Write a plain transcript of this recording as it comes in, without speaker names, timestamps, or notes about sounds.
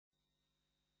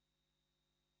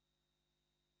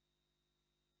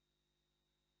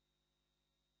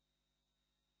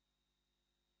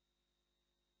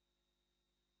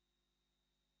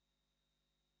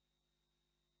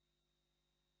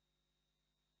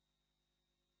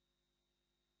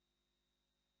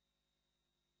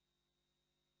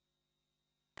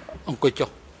អង្គុយចុះ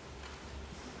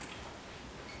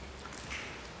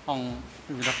អង្គ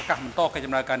វិទ្យាប្រកាសបន្តកិច្ច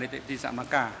ដំណើរការនីតិវិធីសម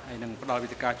ការហើយនឹងផ្ដល់វិ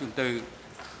ធីការជូនទៅ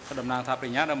តំណាងថាប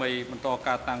ញ្ញាដើម្បីបន្ត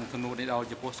ការតាំងទំនួលនេះដល់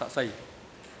ចំពោះសាក្សី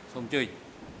សូមអញ្ជើញ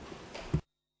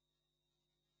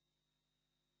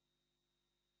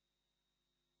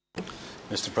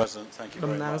Mr. President, thank you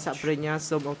very much.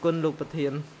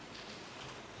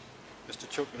 Mr.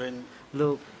 Chhouk Rin,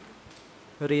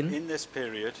 in this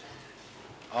period,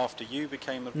 after you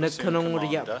became a platoon commander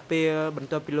in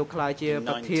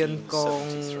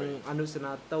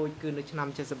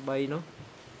 1973,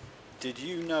 did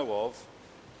you know of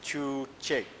Chhouk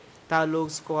Rin? តើលោក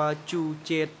ស្គាល់ជូ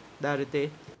ចេតដែរឬទេ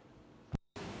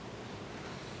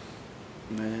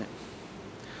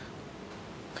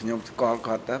ខ្ញុំស្គាល់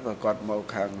គាត់តែបើគាត់មក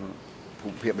ខាងភូ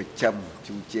មិភាគបញ្ចំ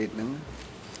ជូចេតហ្នឹង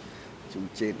ខ្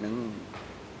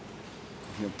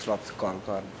ញុំធ្លាប់ស្គាល់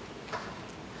គាត់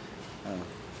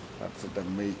គាត់ស្ទើរ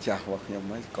មេចាស់របស់ខ្ញុំ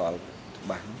ហើយស្គាល់ច្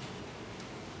បាស់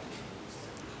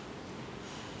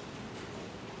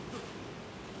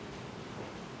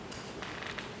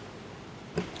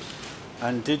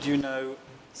And did you know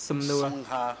Song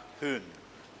Ha Hoon?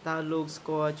 តើលោកស្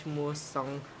គាល់ឈ្មោះស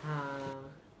ង្ហា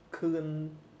ខឿន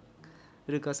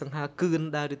ឬក៏សង្ហាគឿន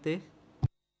ដែរឬទេ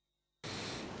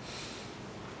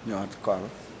ខ្ញុំអត់ស្គាល់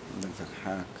នឹងសង្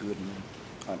ហាគឿន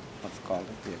អត់ស្គាល់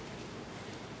ទេ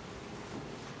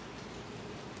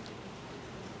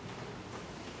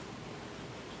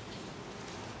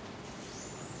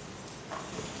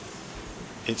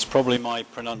It's probably my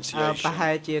pronunciation. ប្រហែ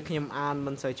លជាខ្ញុំអាន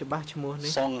មិនសូវច្បាស់ឈ្មោះ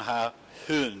នេះ Song Ha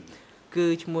Hoon គឺ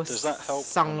ឈ្មោះ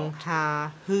សង្ហា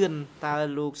ហឿនតើ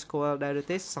លោកស្គាល់ដែរឬ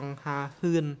ទេសង្ហា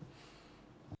ហឿន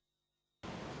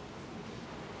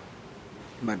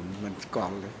មិនស្គា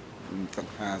ល់ទេស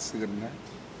ង្ហាសឿនណា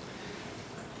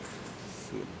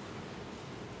សឿន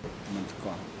មិនស្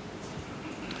គាល់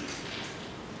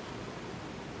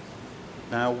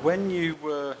Now when you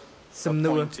were សំ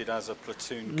ណួរ appointed as a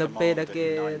platoon នៅពេលដែល commander គេ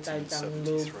in តែងតាំង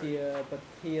លោកជា 1973, ប្រ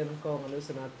ធានកងអនុ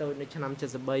សេនាតូចនៅឆ្នាំ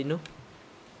 73 នោះ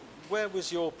where was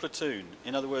your platoon?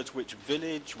 In other words, which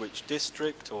village, which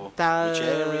district, or តើ which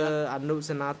area? អនុ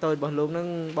សេនាតូចរបស់លោកនឹង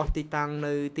បោះទីតាំង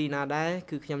នៅទីណាដែរ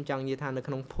គឺខ្ញុំចង់និយាយថានៅ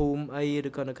ក្នុងភូមិអីឬ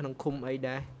ក៏នៅក្នុងឃុំអី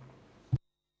ដែរ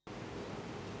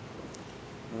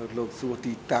លោកសួរ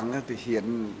ទីតាំងទៅហ៊ាន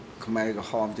ខ្មែរក្រ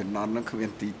ហមជំនាន់ហ្នឹងគ្មាន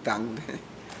ទីតាំងទេ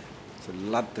ស្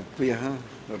លាត់ទៅពី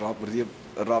រាប់រៀប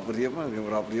មួយ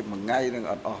ថ្ងៃនឹង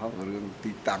អត់អស់រឿង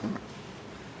ទីតាំង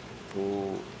ព្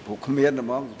រោះគ្មានហ្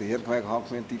មងទៅហ៊ានខ្មែរក្រហម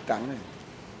គ្មានទីតាំងទេ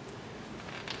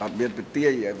អត់មានពទា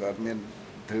យអត់មាន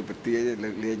ធ្វើពទាយលើ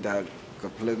កលែងថា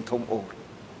កំភ្លើងធំអូស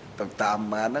តាម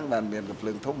ម៉ានហ្នឹងបានមានកំភ្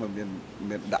លើងធំមិន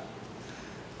មានដាក់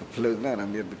កំភ្លើងហ្នឹង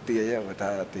មានពទាយគាត់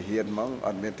ថាទៅហ៊ានហ្មងអ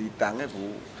ត់មានទីតាំងទេ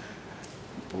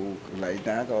ព្រោះកន្លែង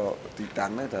ណាក៏ទីតាំ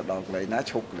ងដែរតែដល់កន្លែងណា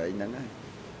ឈប់កន្លែងហ្នឹងហើយ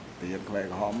ទៅហ៊ានខ្មែរ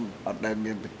ក្រហមអត់ដែល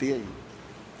មានពទាយ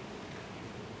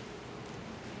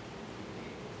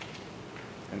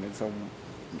ហើយនឹងសូម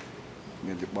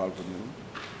មានយោបល់ប៉ុណ្ណឹង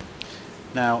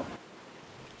Now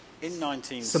in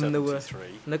សំណួរ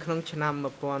 1973, នៅក្នុងឆ្នាំ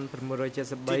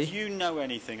 1973 did you know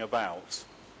anything about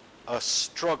a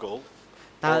struggle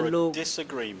តើ or លោក a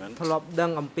disagreement ធ្លាប់ដឹ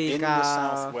ងអំពី in កា the រ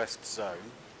southwest zone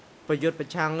ប្រយុទ្ធប្រ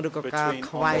ឆាំងឬក៏ការ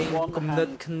ខ្វែងគំនិត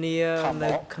គ្នា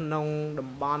នៅក្នុងតំ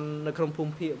បន់នៅក្នុងភូ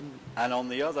មិភាគ and on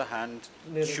the other hand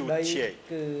និរ Chhouk ដី Rin?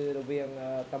 គឺរវាង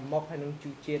តាម៉ុកហើយនិង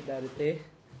ជូជាតិដែរទេ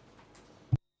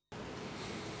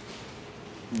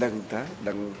ដឹ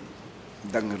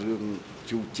ងរឿង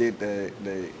ជូចេតដែ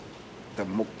លតែ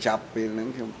មុខចាប់ពេលហ្នឹង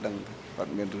ខ្ញុំដឹងគា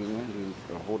ត់មានរឿង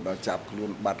រហូតដល់ចាប់ខ្លួន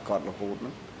បាត់គាត់រហូតហ្នឹ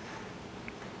ង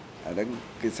អាហ្នឹង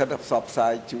គេសិតតែផ្សព្វផ្សា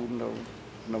យជូន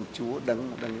នៅជួរដឹង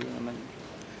រឿងហ្នឹង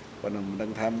ប៉ុន្តែមិនដឹ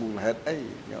ងថាមូលហេតុអី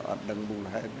ខ្ញុំអត់ដឹងមូល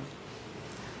ហេតុហ្នឹង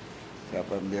តែ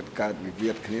បើមានកើតវិ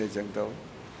វាទគ្នាអញ្ចឹងទៅ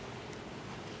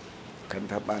គាត់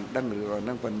ថាបានដឹងរឿងហ្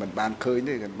នឹងប៉ុន្តែមិនបានឃើញ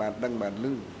ទេគាត់បានដឹងបានឮ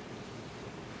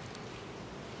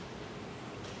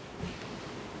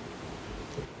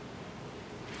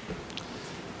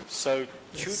So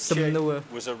Chhouk Rin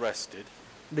was arrested.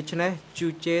 ដូច្នេះជូ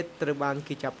ចេតត្រូវបាន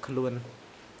គេចាប់ខ្លួន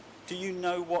Do you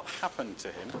know what happened to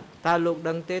him? តើលោក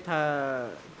ដឹងទេថា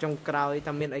ចុងក្រោយ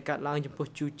តើមានអីកើតឡើងចំពោះ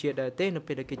ជូជាតិដែរទេនៅ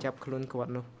ពេលដែលគេចាប់ខ្លួនគា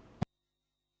ត់នោះ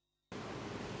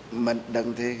មិនដឹង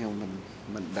ទេខ្ញុំ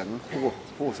មិនដឹង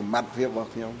ហួសសមត្ថភាពរបស់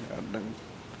ខ្ញុំអត់ដឹង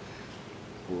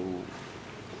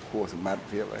ហួសសមត្ថ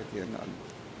ភាពអីគេអត់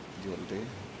យល់ទេ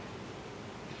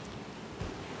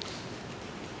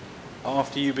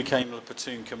After you became a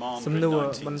platoon commander សំ in ណួរ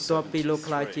បន្ទាប់ពីលោក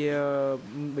ខ្លាចជា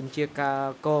 1973, បញ្ជាការ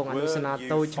កងអនុសេនា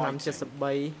តូចឆ្នាំ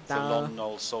 73 តើ the Lon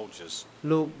Nol soldiers.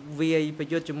 លោកវាយប្រ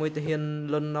យុទ្ធជាមួយទាហាន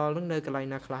លន់ណុលនឹងនៅកន្លែង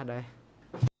ណាខ្លះដែរ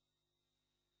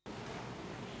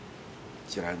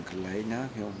ច្រើនកន្លែងណា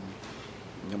ខ្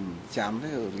ញុំចាំ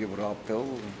ទេរៀបរាប់ទៅ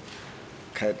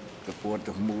ខេត្តកពួត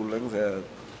ទៅមូលហ្នឹងទៅ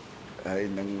ហើយ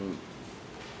នឹង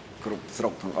គ្រប់ស្រុ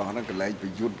កទាំងអស់ហ្នឹងកន្លែងប្រ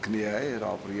យុទ្ធគ្នាហើយ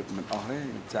រាប់រៀបមិនអស់ទេ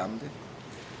ចាំទេ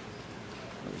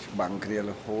ច្បាំងគ្នា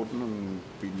រហូតនឹង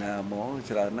ពីណាមក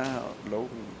ច្រើនណាស់លោក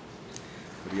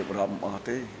រៀបរាប់អស់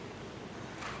ទេ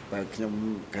បើខ្ញុំ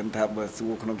កាន់ថាបើសួ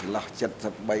រក្នុងចន្លោះ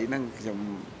73ហ្នឹងខ្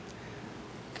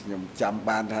ញុំចាំ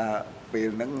បានថាពេល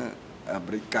ហ្នឹងអា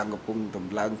មេរិកកំពុងត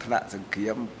ម្លើងថ្នាក់សង្គ្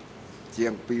រាមជា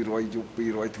ង200យុគ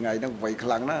200ថ្ងៃហ្នឹងវ័យខ្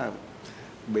លាំងណាស់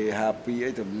B52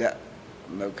 អីទម្លាក់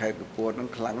នៅខេត្តកពួតហ្នឹង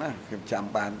ខ្លាំងណាស់ខ្ញុំចាំ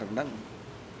បានទាំងហ្នឹង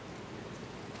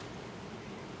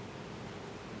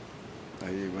ហើ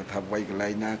យបើថាវ័យកន្លែ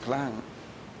ងណាខ្លាំង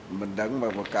មិនដឹងបើ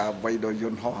ការវ័យដោយយ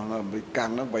ន្តហោះអាមេរិកកាំង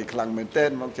ហ្នឹងវ័យខ្លាំងមែនទែន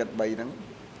មក73ហ្នឹង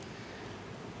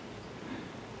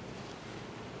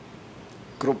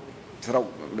គ្រប់ស្រុក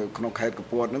នៅក្នុងខេត្តក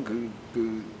ពួតហ្នឹងគឺ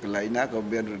កន្លែងណាក៏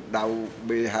មានរដៅ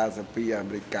B52 អា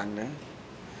មេរិកកាំងដែរ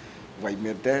វ័យ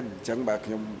មែនទែនអញ្ចឹងបើ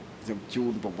ខ្ញុំជូ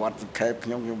នប្រវត្តិសង្ខេបខ្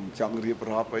ញុំចង់រៀប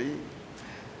រាប់អី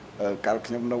កាល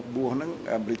ខ្ញុំនៅបួសហ្នឹង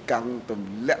អាមេរិកកាំងទម្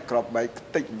លាក់ក្របបែកខ្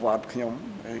ទេចវត្តខ្ញុំ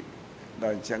ហើយដ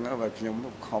ល់អញ្ចឹងបើខ្ញុំ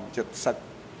ខំចិត្តសឹក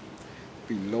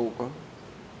ពីលោក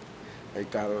ហើយ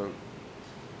កាល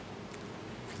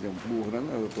ខ្ញុំបួសហ្នឹង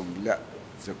ទម្លាក់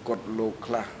សកត់លោក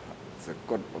ខ្លះស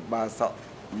កត់បបាសក់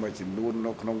មួយចំនួន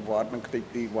នៅក្នុងវត្តហ្នឹងខ្ទេច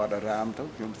ទីវត្តអារាមទៅ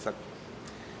ខ្ញុំសឹក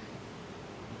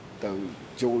ទៅ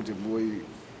ចូលជាមួយ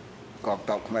កង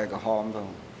ទ័ពខ្មែរក្រហមទៅ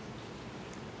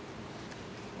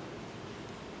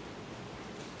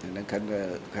ហ្នឹងគា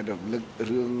ត់រំលឹក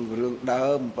រឿងដើ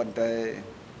មប៉ុន្តែ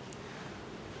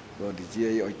បើនិយា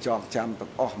យឲ្យចងចាំទាំ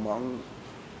ងអស់ហ្មង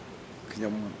ខ្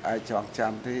ញុំអាចចង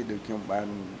ចាំទេដូចខ្ញុំបាន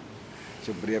ជ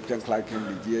ម្រាបចឹងខ្លាចខ្ញុំ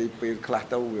និយាយពេលខ្លះ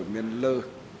ទៅវាមានលើស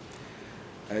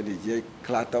ហើយនិយាយ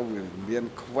ខ្លះទៅវាមាន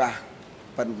ខ្វះ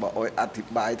ប៉ិនបើឲ្យអធិ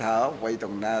ប្បាយថាអ្វី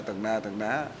ទាំងណា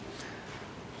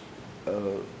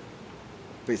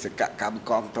បេសកកម្ម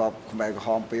កងទ័ពខ្មែរក្រហ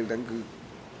មពេលហ្នឹងគឺ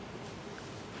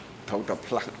ត្រូវតែ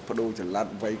ផ្លាស់ប្ដូរចល័ត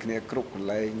វ័យគ្នាគ្រប់កន្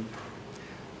លែង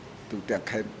ទូទាំង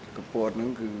ខេត្តកពួតហ្នឹង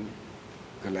គឺ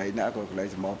កន្លែងណាក៏កន្លែង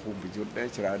សមរភូមិប្រយុទ្ធដែរ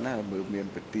ច្រើនណាស់មើលមាន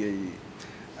ប្រទាយ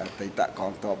អតីតក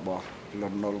ងទ័ពរបស់ល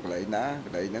ន់នល់កន្លែងណាក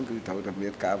ន្លែងហ្នឹងគឺត្រូវតែមា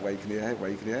នការវ័យគ្នាហើយវ័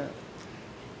យគ្នា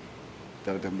ត្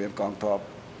រូវតែមានកងទ័ពរ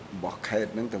បស់ខេត្ត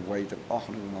ហ្នឹងទៅវ័យទាំងអស់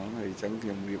ហ្នឹងហ្មងហើយអញ្ចឹងខ្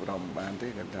ញុំរៀបរាប់មិនបានទេ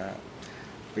គាត់ថា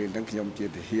ពេលហ្នឹងខ្ញុំជា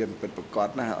ទាហានពិតប្រាកដ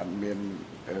ណាស់អត់មាន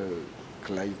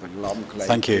ក្លែងបន្លំក្លែង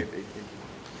Thank you.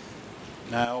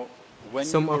 Now when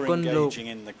you were engaging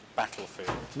in the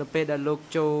battlefield នៅពេលដែលលោក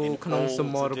ចូលក្នុងស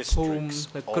មរភូមិ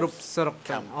នៅគ្រប់ស្រុក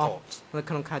ទាំងអស់នៅ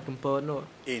ក្នុងខេត្តកំពតនោះ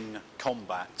in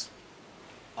combat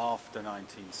after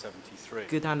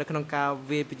 1973គឺថានៅក្នុងការ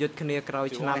វាយប្រយុទ្ធគ្នាក្រោយ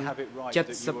ឆ្នាំ73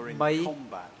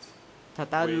ថា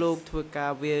តើលោកធ្វើកា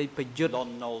រវាយប្រយុទ្ធ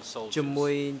ជាមួ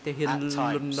យទាហាន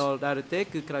លន់នល់ដែរឬទេ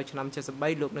គឺក្រោយឆ្នាំ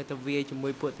73លោកនៅតែវាយជាមួ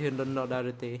យពួកទាហានលន់នល់ដែរ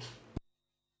ឬទេ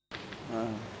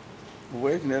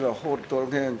វ័យគ្នារហូតទល់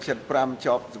គ្នា75ច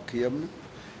ប់សង្គ្រាម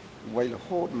វ័យរ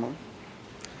ហូតហ្មង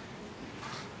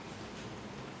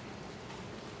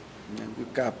ហ្នឹងគឺ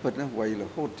ការពិតណាវ័យរ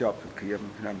ហូតចប់សង្គ្រាម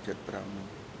ឆ្នាំ75ហ្នឹង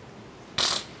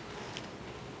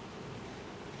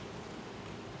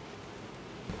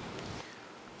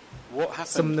What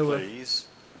happened, please,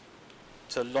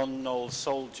 to Lon Nol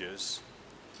soldiers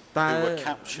តើ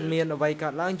មានអ្វីកើ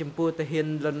តឡើងចំពោះទាហាន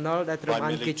លន់នល់ដែលត្រូវបា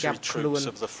នគេចាប់ខ្លួន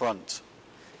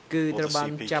គឺត្រូវបាន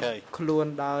ចាប់ខ្លួន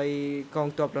ដោយកង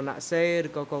ទ័ពរណសេរីឬ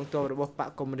ក៏កងទ័ពរបស់បក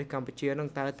កុម្មុយនីសកម្ពុជានឹង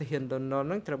តើទាហានលន់នល់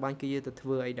នឹងត្រូវបានគេយកទៅធ្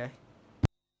វើអីដែរ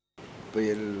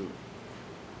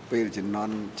ពេលជំនា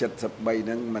ន់73ហ្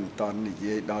នឹងមិនតន់និ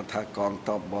យាយដល់ថាកង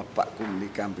ទ័ពរបស់បកកុម្មុយនី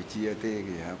សកម្ពុជាទេ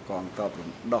គេហៅកងទ័ព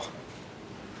រំដោះ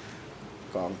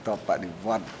កងទ័ពបដិវ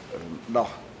ត្តរំដោះ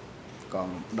កង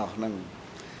រំដោះហ្នឹង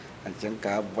អញ្ចឹង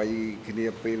ការវ័យគ្នា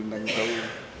ពេលហ្នឹងទៅ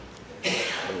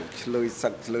ឆ្លើយសឹ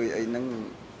កឆ្លើយអីហ្នឹង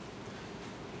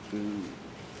គឺ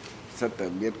សិតតែ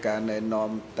មានការណែនាំ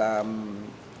តាម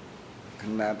ຂະ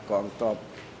ຫນາດកងទ័ព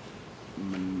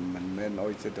មិនមែនអុ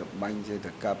យចិត្តបាញ់ចេះ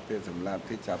តែកាប់ពេលសម្លាប់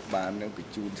ទេចាប់បាននឹងប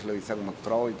ញ្ជូនឆ្លើយសឹកមក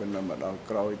ក្រោយប៉ុន្តែមកដល់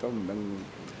ក្រោយទៅមិនដឹង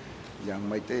យ៉ាង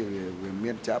ម៉េចទេវា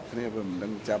មានចាប់គ្នាវាមិនដឹ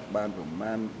ងចាប់បានប្រ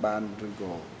មាណបានឬ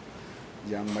ក៏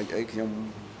យ៉ាងម៉េចអីខ្ញុំ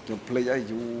ភ្លេចហើយ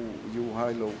យូរហើ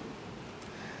យលោក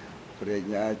ព្រះ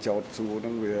ញ្ញាចោតសួរហ្នឹ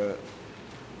ងវា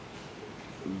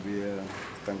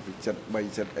តាំងពី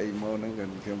73ចិត្តអីមកហ្នឹង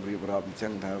ខ្ញុំរៀបរាប់អញ្ចឹ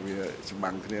ងថាវាច្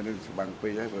បាំងគ្នានឹងច្បាំងពេ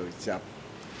កហើយបើចាប់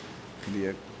គ្នា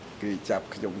គេចាប់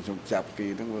ខ្ញុំចាប់គេ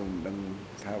ហ្នឹងវាមិនដឹង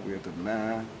ថាវាទៅណា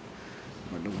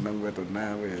មនុស្សហ្នឹងវាទៅណា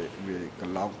វាក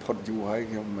ន្លងផុតយូរហើយ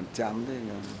ខ្ញុំមិនចាំទេខ្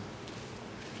ញុំ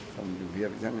ជម្រាប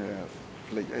អញ្ចឹង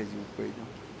ភ្លេចអីយូរពេក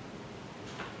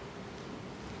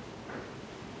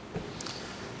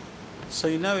So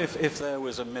you know if there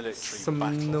was a military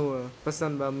battle បើសិ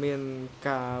នបើមាន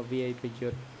ការវាយប្រយុ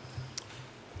ទ្ធ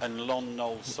and Lon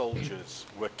Nol soldiers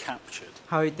were captured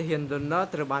ហើយទាហានលន់ណល់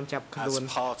ត្រូវបានចាប់ខ្លួន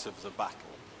as part of the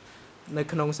battle នៅ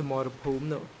ក្នុងសមរភូមិ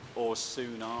នោះ or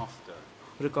soon after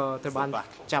ឬក៏ត្រូវបាន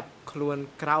ចាប់ខ្លួន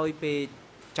ក្រោយពេល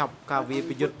ចាប់ការវាយ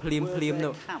ប្រយុទ្ធភ្លាមៗ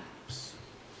នោះ camps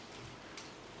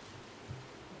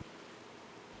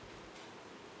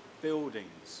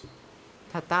buildings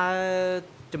ថាតើ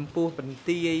ចំពោះបន្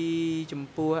ទាយចំ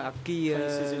ពោះអគារ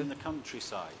places in the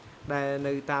countryside ដែល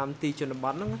នៅតាមទីជនប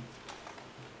ទហ្នឹង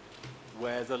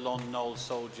where the Lon Nol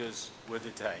soldiers were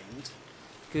detained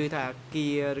គឺថាអគា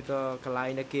រឬក៏កន្លែង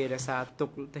ដែលគេរក្សាទុក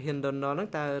ទាហានលន់ណល់ហ្នឹង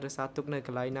តើរក្សាទុកនៅក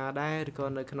ន្លែងណាដែរឬក៏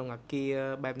នៅក្នុងអគារ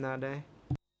បែបណាដែរ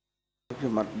ខ្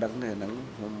ញុំអត់ដឹងទេហ្នឹង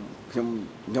ខ្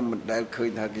ញុំមិនដែលឃើញ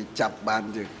ថាគេចាប់បាន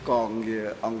ជាកងជា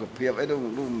អង្គភាពអីដូច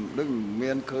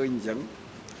មានឃើញអញ្ចឹង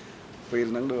ពេល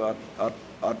ហ្នឹងដូច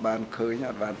អត់បានឃើញ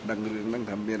អត់បានដឹងរឿងហ្នឹង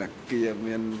ថាមានអគារ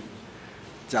មាន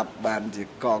ចាប់បានជា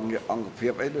កងជាអង្គភា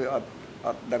ពអីដូចអ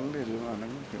ត់ដឹងទេរឿងអាហ្នឹ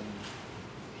ងខ្ញុំ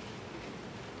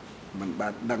មិនបា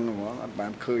នដឹងហ្មងអត់បា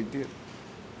នឃើញទៀត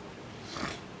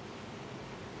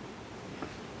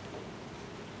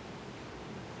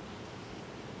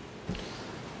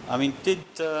I mean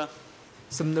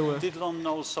did Lon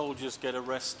Nol soldiers get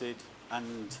arrested and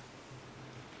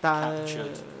តើ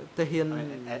captured ទាហាន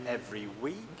every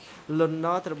week លន់ណ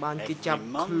ល់ត្រូវបានគេចាប់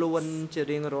ខ្លួនជា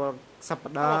រៀងរាល់ស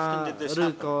ប្តាហ៍ឬ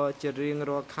ក៏ជារៀង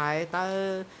រាល់ខែតើ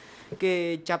គេ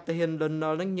ចាប់ទាហានលន់ណ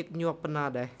ល់ហ្នឹងញឹកញាប់ប៉ុណ្ណា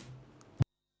ដែរ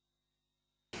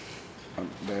អ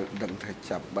ត់ដែលដឹងថា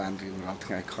ចាប់បានរៀងរាល់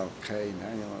ថ្ងៃខលខេណា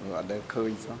ខ្ញុំអត់ដែលឃើ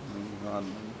ញសោះ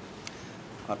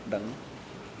អត់ដឹង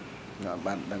អត់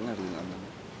បានដឹងរឿងអត់ហ្នឹង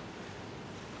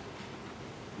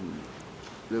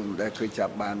រឿងដែលឃើញចា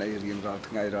ប់បានអីរៀងរាល់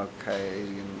ថ្ងៃរាល់ខែ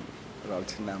រៀងរាល់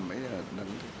ឆ្នាំអីអត់ដឹង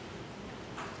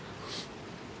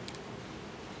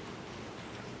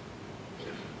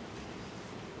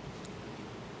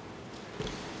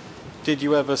Did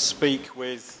you ever speak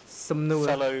with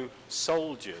fellow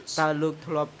soldiers តើលោក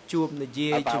ធ្លាប់ជួបនិ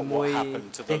យាយជាមួយ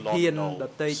ទាហានដ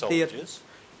ទៃទៀត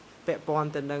ពាក់ព័ន្ធ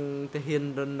ទៅនឹងទាហាន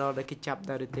លន់ណល់ដែលគេចាប់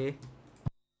ដែរឬទេ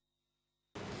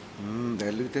ដែ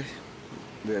លឮទេ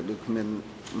ដែលដូច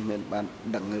មានបាន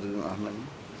ដឹងរឿងអស់ហ្នឹង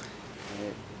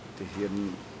ទាហាន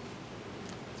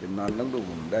ចំនួនហ្នឹងដូច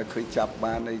មិនដែលឃើញចាប់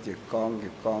បានអីជាកង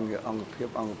ជាអង្គភាព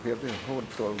ទេរហូត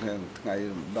ទល់ថ្ងៃ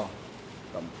រំដោះ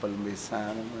 7 មេសា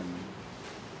ហ្នឹង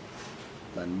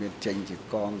បានមានចេញជា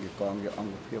កងជាអ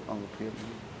ង្គភាពអញ្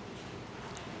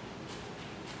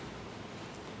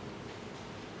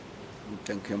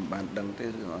ចឹងខ្ញុំបានដឹងទេ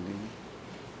រឿងអស់នេះ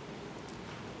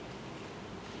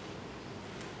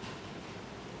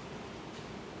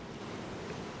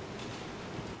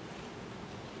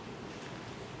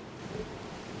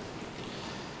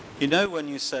You know when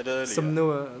you said earlier សំណួ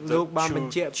រលោកបានប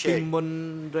ញ្ជាក់ពីមុន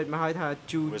រួចមកហើយថា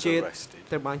ជូជេត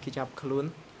ត្រូវបានគេចាប់ខ្លួន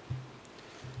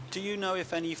Do you know if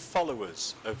any followers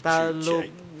of តើលោក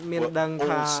Chhouk មានដឹង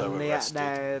ថាអ្នក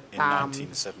ដែលតាម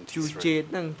ជូជេត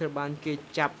ហ្នឹងត្រូវបានគេ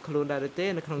ចាប់ខ្លួនដែរឬទេ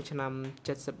នៅក្នុងឆ្នាំ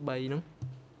 73 ហ្នឹង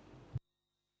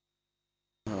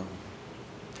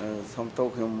សំទោស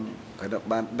ខ្ញុំក៏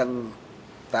បានដឹង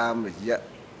តាមរយៈ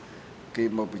គេ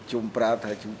មកប្រជុំប្រាប់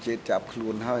ថាជូជេតចាប់ខ្លួ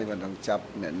នហើយមិនដឹងចាប់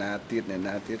អ្នកណាទៀត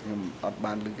ខ្ញុំអត់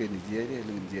បានឮគេនិយាយទេ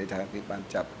ឮនិយាយថាគេបាន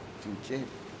ចាប់ជូជេត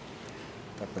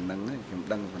តែប៉ុណ្្នឹងខ្ញុំ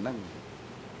ដឹងប៉ុណ្្នឹង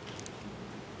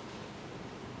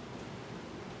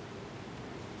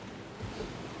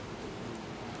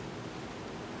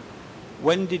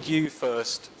When did you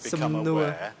first become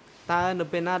aware តើនៅ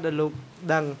ពេលណាដែលលោក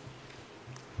ដឹង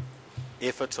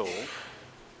if at all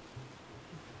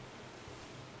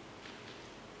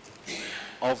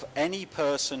of any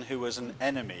person who was an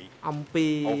enemy អំពី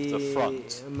of the front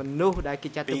មនុស្សដែលគេ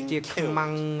ចាត់ទុកជាខ្មាំ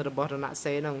ងរបស់រណ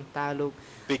សេនហ្នឹងតើលោក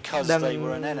because they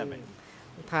were an enemy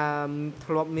ថា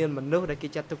ធ្លាប់មានមនុស្សដែលគេ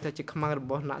ចាត់ទុកថាជាខ្មាំងរ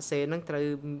បស់រណសេនហ្នឹងត្រូវ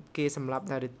គេសម្លាប់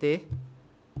ដែរឬទេ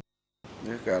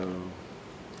នេះកា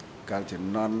លចំ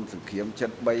នួនសង្គ្រាម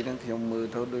 73 ហ្នឹងខ្ញុំមើល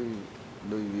ទៅ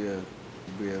ដូច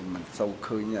វាមិនសូវ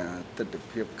ឃើញទស្សនវិ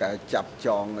ជ្ជាការចាប់ច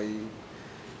ងអី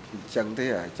អញ្ចឹងទេ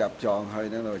ចាប់ចងហើយ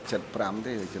ហ្នឹងដល់ 75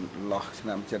 ទេចន្លោះឆ្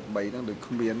នាំ 73 ហ្នឹងដូច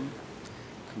គ្មាន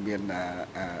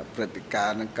ព្រឹត្តិកា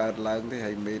រណ៍ហ្នឹងកើតឡើងទេ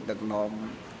ហើយមេដឹកនាំ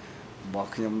របស់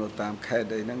ខ្ញុំនៅតាមខេត្ត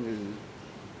អីហ្នឹងគឺ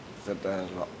សិតតែ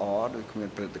ល្អដូចគ្មាន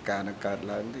ព្រឹត្តិការណ៍ហ្នឹងកើត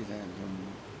ឡើងទេខ្ញុំ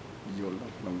យល់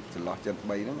ក្នុងចន្លោះ 73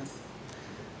 ហ្នឹង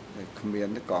គ្មាន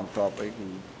ទេកងទ័ពអីគឺ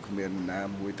គ្មានណា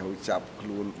មួយត្រូវចាប់ខ្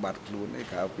លួនបាត់ខ្លួនអី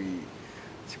ក្រៅពី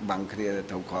ច្បាំងគ្នា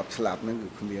ទៅគ្រាប់ស្លាប់ហ្នឹងគឺ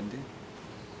គ្មានទេ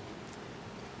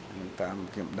តាម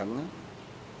ខ្ញុំដឹង Do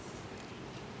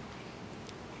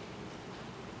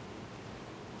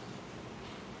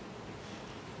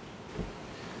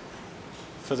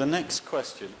For the next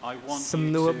question, I want សំ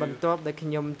ណួរ you បន្ទាប់ដែលខ្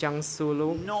ញុំចង់សួរលោ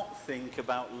ក to not think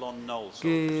about Lon Nol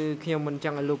គឺ soldiers. ខ្ញុំមិនច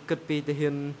ង់ឲ្យលោកគិតពីទាហា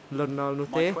នលន់ណុលនោះ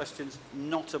ទេ My question's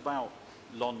not about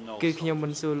Lon Nol គឺខ្ញុំមិ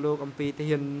ន soldiers. សួរលោកអំពីទា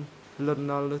ហានលន់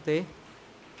ណុលនោះទេ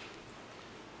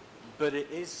But it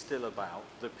is still about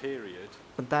the period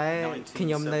ប៉ុន្តែខ្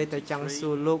ញុំនៅតែចង់សួ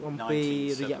រលោកអំពី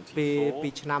រយៈពេលពី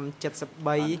ឆ្នាំ and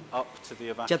 73 up to the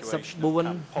evacuation of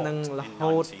 74 និង Camp រ Pot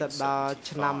ហូតទៅដល់ in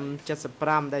ឆ្នាំ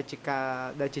 1975. 75 ដែល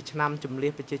ជាឆ្នាំជំនះ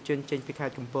ប្រជាជនចេញពីខេ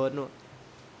ត្តកំពតនោះ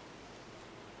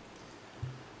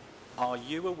Are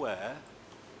you aware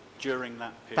during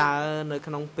that តើ period នៅ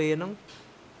ក្នុងពេលនោះ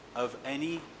of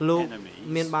any លោក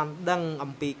មាន enemies បានដឹង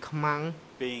អំពីខ្មាំង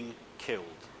being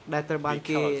killed ដែលត្រូវបាន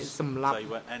គេ because សម្លាប់ they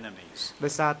were enemies? ដោ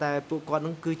យសារតែពួកគាត់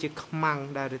នឹងគឺជាខ្មាំង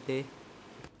ដែរឬទេ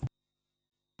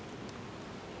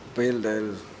ពេលដែល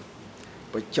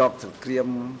បញ្ចប់សង្គ្រាម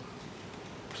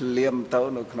ភ្លាមទៅ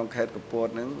នៅក្នុងខេត្តកំពត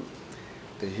ហ្នឹង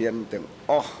ទាហានទាំង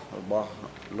អស់របស់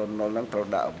លន់នល់ហ្នឹងត្រូវ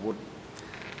ដាក់អាវុធ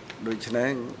ដូច្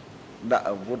នេះដាក់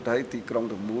អាវុធឲ្យទីក្រុង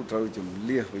ទាំងមូលត្រូវជំ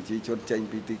លះប្រជាជនចេញ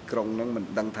ពីទីក្រុងហ្នឹងមិន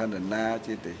ដឹងថានរណា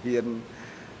ជាទាហាន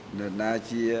នរណា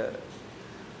ជា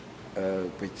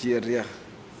ប្រជារាស្ត្រ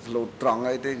ស្លូតត្រង់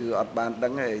អីទេគឺអត់បានដឹ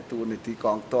ងទេតួនាទីក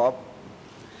ងទ័ព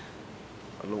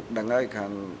លោកដឹងហើយខា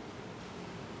ង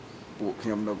ពួកខ្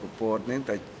ញុំនៅកំពតនេះ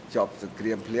តែចប់សង្គ្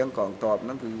រាមភ្លៀងកងទ័ពហ្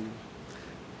នឹងគឺ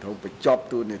ត្រូវបញ្ចប់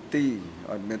តួនាទី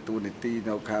អត់មានតួនាទី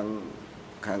នៅខា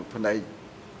ងផ្នែក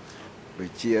ប្រ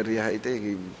ជារាស្ត្រអីទេ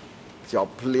គឺច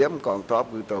ប់ភ្លាមកងទ័ព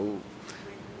គឺ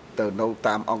ទៅនៅ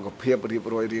តាមអង្គភាពរៀប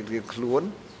រយរៀងខ្លួន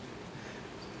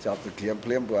ចប់សង្គ្រាមភ្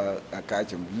លាមព្រោះអាការ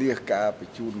ជំលះការប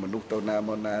ញ្ជូនមនុស្សទៅណាម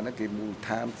កណាហ្នឹងគេមូលដ្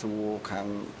ឋានសួរខាង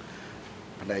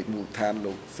ផ្នែកមូលដ្ឋាន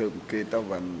លោកស៊ើបគេទៅ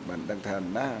បានដឹងថា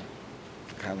ណា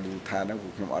ខាងមូលដ្ឋានហ្នឹងពួ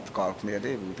កខ្ញុំអត់ស្គាល់គ្នា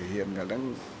ទេព្រោះទាហានកាលហ្នឹង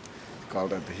ស្គាល់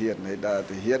តែទាហានហើយដល់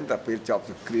ទាហានតែពេលចប់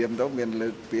សង្គ្រាមទៅមានលើ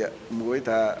កពាក្យមួយ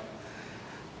ថា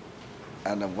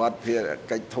អនុវត្តភារ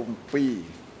កិច្ចធំ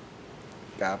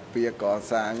2ការពារក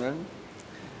សាងហ្នឹង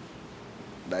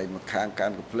ដៃម្ខាងកា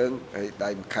ន់កំភ្លើងហើយដៃ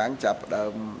ម្ខាងចាប់ដើ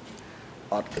ម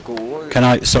អត់គួរ Can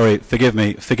I sorry forgive me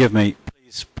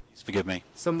please forgive me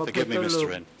សូមអភ័យ forgive me ទោស Mr.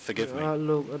 Rin forgive me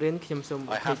លោករិនខ្ញុំសូម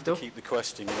អ I ភ័យ have ទោ to ស keep the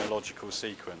question in a logical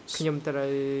sequence ខ្ញុំត្រូ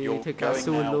វ You're ធ្វើការ going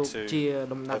សួរ now លោក to ជា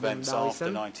លំដាប់លំ events ដោយសិ after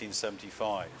ន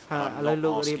 1975 ហើយ I'm ឥឡូវ not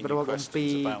លោករៀប asking រាប់ you អំពី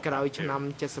questions about ក្រោយ that ឆ្នាំ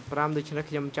period. 75ដូច្នេះ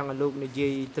ខ្ញុំចង់ឲ្យលោកនិយា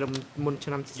យត្រឹមមុនឆ្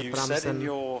នាំ You 75 said សិន in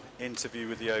your interview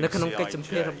with the នៅក្នុងកិច្ចសម្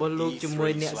ភាសន៍របស់លោក OCIJ ជាមួ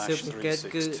យអ្នកស៊ើបអង្កេត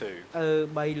គឺ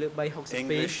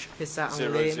English 3/362ភាសាអង់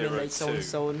គ្លេសមានលេខ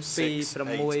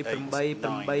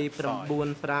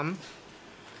 00268885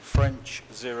 French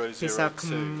ភាសា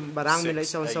បារាំងមានលេខ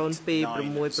 002689002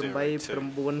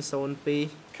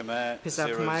 Khmer ភាសា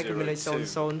ខ្មែរគឺមានលេខ 0021029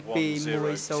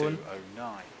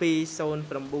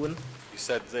 00209 You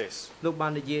said this លោកបា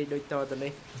ននិយាយដូចតទៅ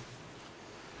នេះ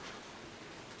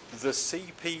The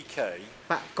CPK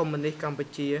បកកុម្មុយនីសកម្ពុ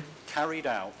ជា carried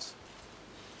out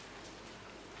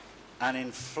an អ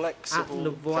inflexible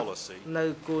នុវត្ត policy នៅ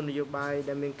គោលនយោបាយ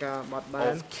ដែលមានការបត់បែ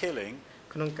ន of killing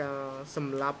ក្នុងការស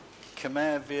ម្លាប់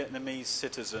Khmer Vietnamese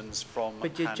citizens from ប្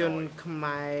រជាជន Hanoi ខ្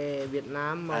មែរវៀតណា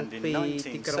មមក And in ពី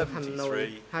ទីក្រុងហាណូយ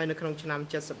 1973 ហើយនៅក្នុងឆ្នាំ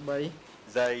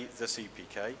they the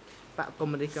CPK 73បកកុ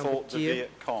ម្មុយនីសកម្ fought ពុជា the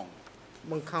Viet Cong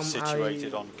បង្ខំឲ្យ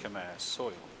situated on Khmer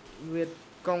soil វៀត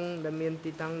កុងដែលមាន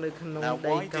ទីតាំងនៅក្នុង Now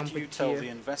ដី why កម្ did ពុ you ជា tell the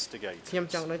investigators ខ្ញុំ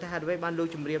ចង់ដឹងថាហេតុអ្វីបានលោក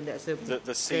ជំរាបអ្នកស៊ើប that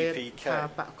the គេ CPK ថា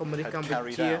បកកុម្មុយនីស had កម្ពុ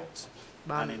carried ជា out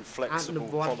បាន an អនុ inflexible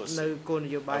វត្តនៅ policy គោលន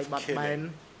យោបាយ of បត់បែន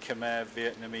killing Khmer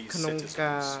Vietnamese ក្នុង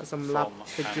ការ citizens សម្លាប់ from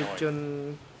ប្រជាជន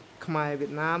Hanoi ខ្មែរវៀ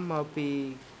តណាមមកពី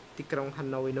ទីក្រុងហា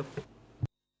ណូយនោះ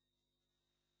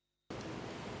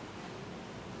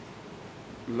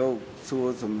លោកសួរ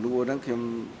សំណួរហ្នឹងខ្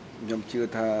ញុំជឿ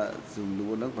ថាសំណួ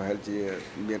រហ្នឹងប្រហែលជា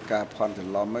មានការផន់ច្រ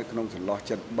ឡំហើយក្នុងចន្លោះ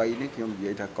73នេះខ្ញុំនិ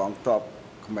យាយថាកងទ័ព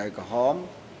ខ្មែរក្រហម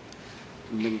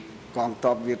និងកង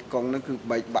ទ័ពវៀតកុងហ្នឹងគឺ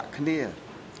បែកបាក់គ្នា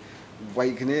វា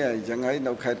យគ្នាអញ្ចឹងហើយ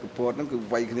នៅខេត្តកំពតហ្នឹងគឺ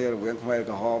វាយគ្នារវាងខ្មែរ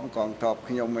ក្រហមកងទ័ព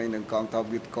ខ្ញុំឯនឹងកងទ័ព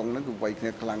វៀតកុងហ្នឹងគឺវាយគ្នា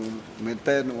ខ្លាំងមែន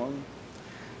ទែនហ្មង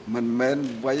មិនមែន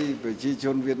វាយប្រជាជ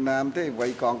នវៀតណាមទេវា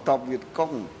យកងទ័ពវៀតកុ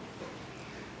ង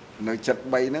នៅ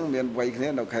73ហ្នឹងមានវាយគ្នា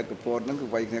នៅខេត្តកំពតហ្នឹងគឺ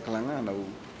វាយគ្នាខ្លាំងណាស់នៅ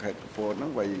ខេត្តកំពតហ្នឹ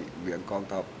ងវាយវាងកង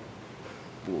ទ័ព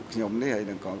ពួកខ្ញុំនេះហើយ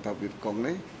នឹងកងទ័ពវៀតកុង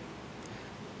នេះ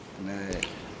ណែ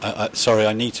Sorry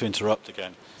I need to interrupt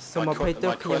again សូមអភ័យទោ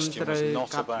ស My ខ្ញុំ question ត្រូវ was not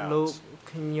កាត់លោក about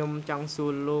ខ្ញុំចង់សួ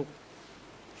រលោក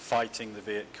fighting the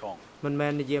Viet Cong មិនមែ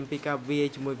ននិយាយអំពីការវាយ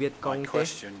ជាមួយវៀតកុង My ទេ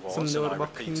question សំ was ណួរ and រ I រប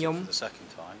ស់ repeat ខ្ញុំ it for the second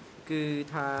time គឺ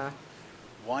ថា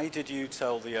Why did you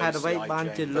tell the ហេតុអ្វីបាន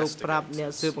ជា OCIJ លោកប្រាប់អ្នក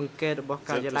investigators ស៊ើបអង្កេតរបស់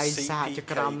ការិយាល័យសហច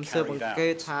ក្រម CPK ស៊ើបអង្កេ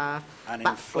តថា an ប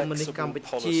កកុម្មុយនីសកម្ពុ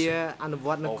ជា inflexible អនុវ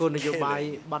ត្តនូវគោលនយោបាយ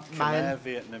បត់បែន Khmer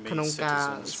Vietnamese ក្នុងការ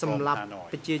citizens សម្ from លាប់ Hanoi.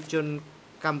 ប្រជាជន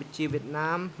កម្ពុជាវៀត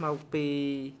ណាមមកពី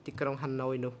ទីក្រុងហាណូ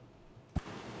យនោះ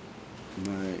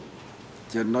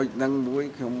ចំណុចហ្នឹងមួយ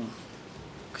ខ្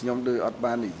ញុំដូចអត់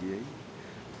បាននិយាយ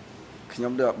ខ្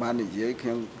ញុំច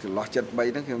ន្លោះ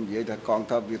73ហ្នឹងខ្ញុំនិយាយថាកង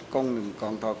ទ័ពវៀតកុងនិងក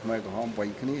ងទ័ពខ្មែរក្រហមវៃ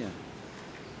គ្នា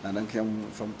អាហ្នឹងខ្ញុំ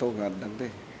សុំទោសអត់ដឹងទេ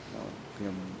ខ្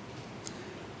ញុំ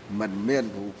មិនមាន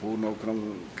ព្រោះនៅក្នុង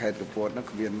ខេត្តកពតហ្នឹង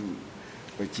គ្មាន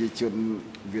ប្រជាជន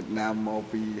វៀតណាមមក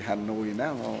ពីហាណូយណា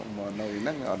មកនៅហ្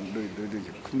នឹងអត់ដូច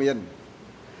គ្មាន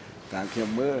តាមខ្ញុំ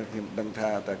មើលខ្ញុំដឹងថា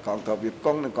តែកងទ័ពវៀត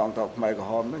កុងនិងកងទ័ពខ្មែរក្រ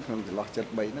ហមហ្នឹងក្នុងចន្លោះ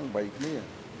73ហ្នឹងវៃគ្នា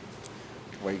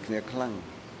ខ្លាំង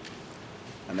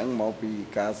អាហ្នឹងមកពី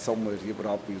ការសុំឲ្យរៀប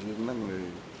រាប់ពីរឿងហ្នឹងលើ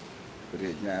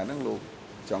រាជអាជ្ញាហ្នឹងលោក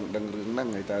ចង់ដឹងរឿងហ្នឹង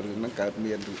ហើយតើរឿងហ្នឹងកើត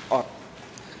មានឬអត់អ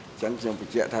ញ្ចឹងខ្ញុំប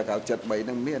ញ្ជាក់ថាកាល73ហ្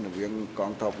នឹងមានរវាងក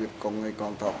ងទ័ពវៀតកុងហើយក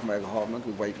ងទ័ពខ្មែរក្រហមហ្នឹង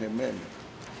គឺវៃគ្នាមែន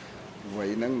វៃ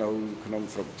ហ្នឹងនៅក្នុង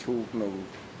ស្រុកឈូកនៅ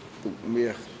ទុកមា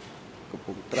សកំព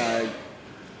ង់ត្រើយ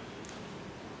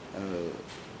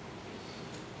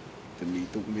ជំនី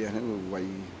ទុកមាសហ្នឹង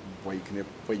វៃគ្នា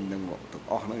ពេញហ្នឹងមកទាំង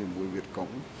អស់ហ្នឹងជាមួយវៀតកុង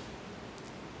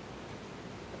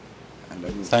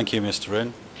Thank you, Mr. Rin.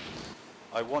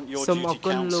 I want your duty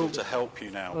council to help you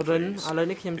now, please. ឥឡូវ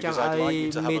នេះខ្ញុំចង់ឲ្យ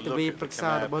មេធាវីប្រឹក្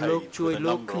សារបស់លោកជួយ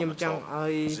លោកខ្ញុំចង់ឲ្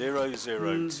យ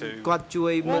គាត់ជួ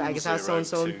យមើលឯកសារ002100209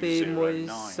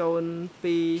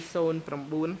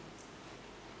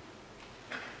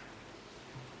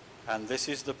 And this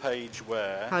is the page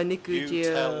where ហើយនេះគឺ you ជា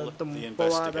tell ទំ the ព័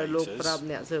រដែលលោក investigators ប្រាប់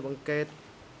អ្នកស៊ើបអង្កេត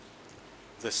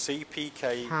the CPK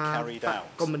carried out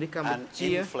កុម្មុយនីសកម្ an ពុជា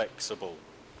inflexible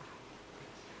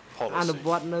អនុវ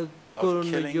policy ត្តនៅគោល of ន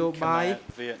killing យោបាយ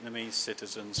Khmer Vietnamese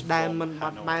citizens ដែល from មិនប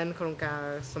ត់បែន Hanoi. ក្នុងការ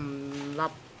សម្លា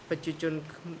ប់ប្រជាជន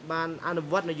បានអនុ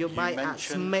វត្តនយោបាយអ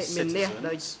ស្មិមានះ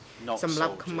ដោយ not សម្លា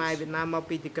ប់ខ្មែរ soldiers. វៀតណាមមក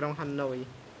ពីទីក្រុងហាណូយ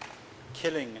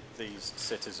Killing these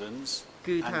citizens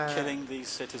គឺថា and killing these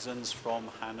citizens from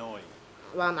Hanoi.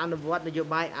 បានអនុវត្តនយោ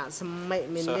បាយអស្មិ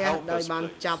មានះដោយបាន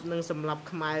ចាប់និងសម្លាប់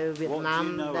ខ្មែរវៀតណាម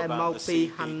ដែលមកពី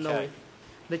ហាណូយ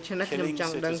ដូច្នេះខ្ញុំច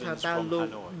ង់ដឹងថាតើលោក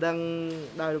ដឹង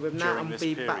ដោយរបៀបណាអំពី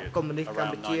បកកុម្មុយនីសកម្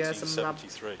ពុជាសម្រាប់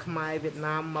ខ្មែរវៀត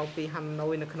ណាមមកពីហាណូ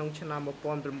យនៅក្នុងឆ្នាំ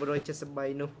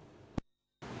1973នោះ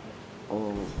អូ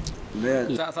នេះ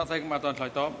សាកស្អីមកអត់ឆ្លើ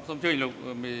យតបសូមជួយលោក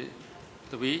មេ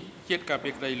ទវីជាតិការពី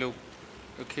ក្តីលោក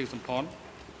ខៀវសំផន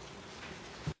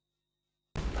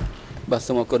បាទ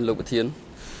សូមអរគុណលោកប្រធាន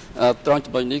ត្រង់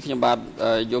ចំណុចនេះខ្ញុំបាទ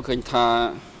យកឃើញថា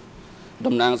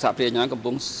តំណាងសហប្រជាញ្ញាកំ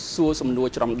ពុងសួរសំណួរ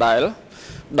ច្រំដែល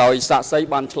ដោយសាកសី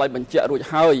បានឆ្លើយបញ្ជាក់រួច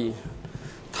ហើយ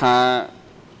ថា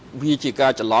វាជាកា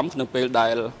រច្រឡំក្នុងពេលដែ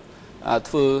ល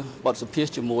ធ្វើបទសម្ភាស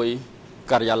ន៍ជាមួយ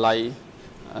ការិយាល័យ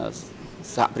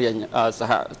ស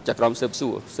ហចក្រមស៊ើបសួ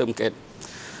រស៊ើបអង្កេត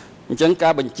អញ្ចឹងកា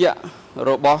របញ្ជាក់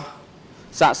របស់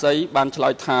សាកសីបានឆ្លើ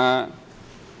យថា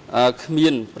គ្មា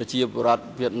នប្រជាពលរដ្ឋ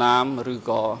វៀតណាមឬ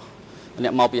ក៏អ្ន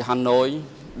កមកពីហាណូយ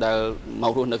ដែលម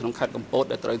ករស់នៅក្នុងខេត្តកំពត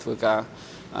ដែលត្រូវធ្វើការ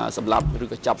សម្លាប់ឬ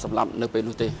ក៏ចាប់សម្លាប់នៅពេល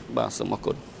នោះទេបាទសូមអរ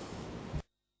គុណ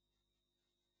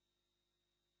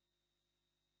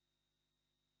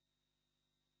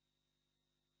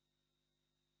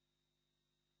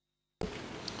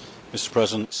Mr.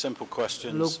 President, simple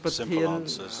questions, លោកប្រធា simple ន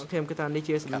answers. ខ្ញុំគិតថានេះ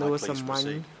ជាសំណួរសាមញ្ញ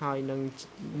ហើយនឹង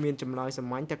មានចម្លើយសា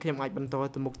មញ្ញតែខ្ញុំអាចបន្ត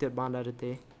ទៅមុខទៀតបានដែរឬ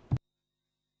ទេ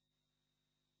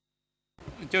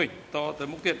អញ្ជើញតទៅ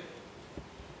មុខទៀត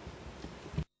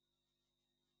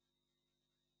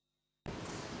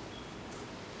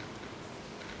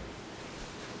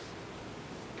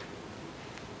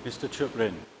Mr. Chhouk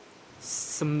Rin,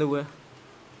 សំណួរ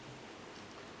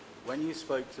when you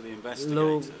spoke to the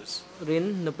លោក investigators រិន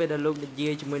នៅពេលដែលលោកនិយា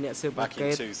យជាមួយអ្នកស៊ើបអ back ង្កេ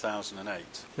in ត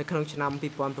 2008, នៅក្នុងឆ្នាំ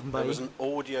there was an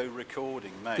audio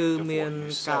recording 2008 made គឺ of មាន what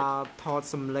you ការ said. ថត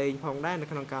សំឡេងផងដែរនៅ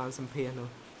ក្នុងការសម្ភាសន៍នោះ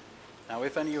Now,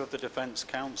 if any of the defence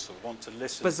counsel want to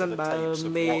listen បើ to សិន the បើ tapes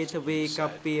of មេ what ធាវី you កា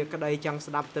said ពីក្តីចង់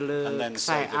ស្ដាប់ទៅលើ and then ខ្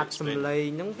សែ say អា that ត់ it's សំ been ឡេង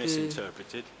ហ្នឹងគឺ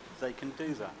misinterpreted, they can do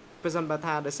that. បើសិនបើ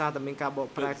ថាដោយសារតែមានការបក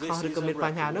ប្រែខុសឬក៏មានប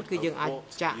ញ្ហានោះគឺយើងអាច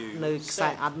ចាក់នៅខ្សែ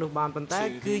អាត់នោះបានប៉ុន្តែ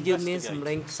គឺយើងមានសំ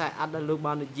ឡេងខ្សែអាត់ដែលលោក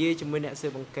បាននិយាយជាមួយអ្នកស៊ើ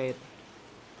បអង្កេត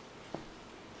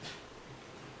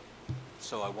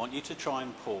So I want you to try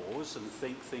and pause and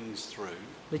think things through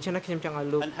ដូច្នេះខ្ញុំចង់ឲ្យ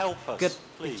លោក and help គិត us,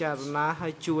 ពិ please. ចារណាឲ្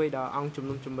យជួយដល់អង្គជំ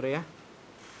នុំជម្រះ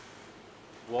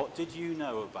What did you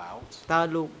know about, តើ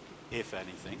លោក if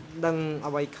anything, ដឹង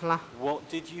អ្វីខ្លះ what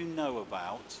did you know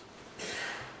about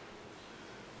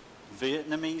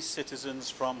Vietnamese citizens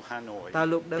from Hanoi តើ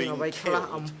លោកដឹង being អ្វីខ្លះ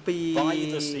អំ killed ពី by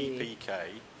the CPK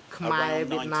ខ្មែរ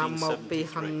វៀតណាមមកពី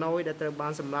ហាណូយដែលត្រូវបា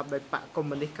នសម្លាប់ដោយបកកុម្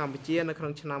មុយនីសកម្ពុជានៅក្នុ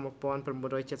ងឆ្នាំ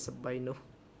1973នោះ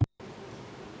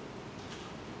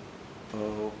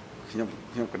ខ្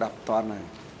ញុំក្តាប់តន់ហើយ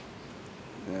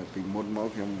ពីមុនមក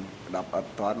ខ្ញុំក្តាប់អ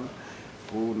ត់តន់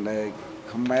ពូនៅ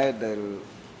ខ្មែរដែល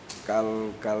កា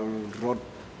លរត់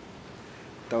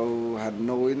ទៅហា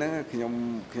ណូយហ្នឹងខ្ញុំ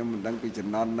មិនដឹងពីចំ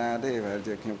ណន់ណាទេប្រហែល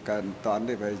ជាខ្ញុំកើតមិនតន់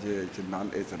ទេប្រហែលជាចំណន់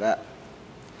អិសរៈ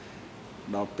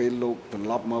ដល់ពេលលោកត្រ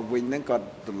ឡប់មកវិញហ្នឹងគាត់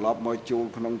ត្រឡប់មកជួល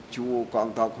ក្នុងជួរកង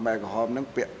ទ័ពខ្មែរក្រហមហ្នឹង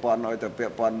ពាក់ព័ន្ធឲ្យតែពា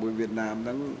ក់ព័ន្ធមួយវៀតណាមហ្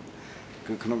នឹង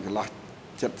គឺក្នុងចន្លោះ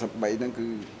73ហ្នឹងគឺ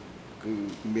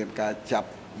មានការចាប់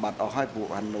បាត់អស់ហើយពួក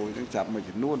ហាណូយហ្នឹងចាប់មួយ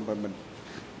ចំនួនបើមិ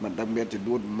នដឹងមានចំ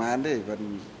នួនប្រមាណទេប៉ុន្តែ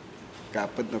ការ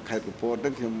ពិតនៅខេត្តកំពតហ្នឹ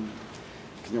ង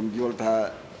ខ្ញុំយល់ថា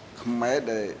ខ្មែរ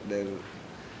ដែល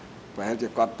ប្រហែលជា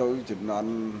គាត់ទៅចំនួន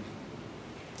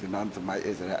សម័យ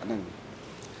អិសរៈហ្នឹង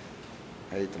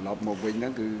ហើយត្រឡប់មកវិញហ្នឹ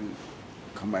ងគឺ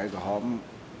ខ្មែរក្រហម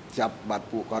ចាប់បាត់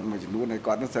ពួកគាត់មួយចំនួនហើយ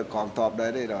គាត់ហ្នឹងសើកងតបដែរ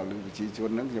ទេដល់លឺប្រជាជន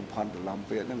ហ្នឹងខ្ញុំផន់ច្រឡំ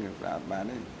ពេកហ្នឹងខ្ញុំប្រាប់បាន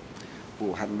ទេពួ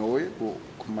កហាណូយពួក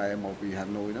ខ្មែរមកពីហា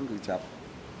ណូយហ្នឹងគឺចាប់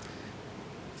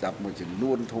មួយចំ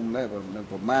នួនធំដែរបើមិន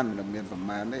ប្រមាណមិនមានប្រ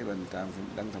មាណទេបើតាមខ្ញុំ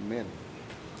ដឹងថាមា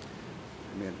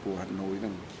នពួកហាណូយហ្នឹ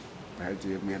ងប្រហែល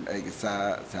ជាមានឯកសារ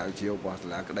ស្រាវជ្រាវរបស់សា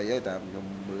លាក្តីហើយតាមខ្ញុំ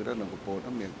មើលទៅនៅកំពតហ្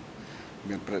នឹងមា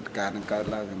នព្រឹត្តិការណ៍នឹងកើត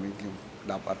ឡើងខ្ញុំ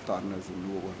ដាប់អត់តន់នៅសំ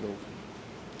ណួររបស់លោក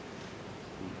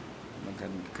មិន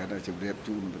កាន់តែជម្រាប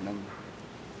ជូនប៉ុណ្ណឹង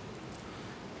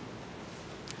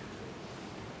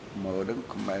មកដល់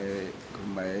ខ្មែរ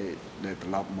ដែលត្រ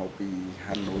ឡប់មកពី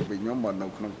ហាណូយវិញមកនៅ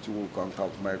ក្នុងជួរកងទ័ព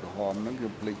ខ្មែរក្រហមហ្នឹងគឺ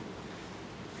ភ្លេច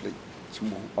ឈ្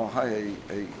មោះអស់ហើយ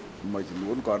មួយចំ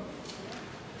នួនគាត់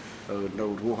នៅ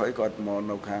រស់ហើយគាត់មក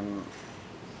នៅខាង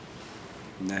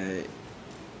នៃ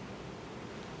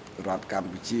រដ្ឋកម្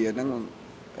ពុជាហ្នឹង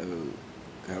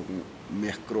ខាង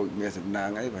មាសក្រូចមាសសំណាង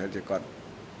អីប្រហែលជាគាត់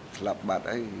ស្លាប់បាត់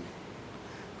អី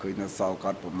ឃើញនៅសល់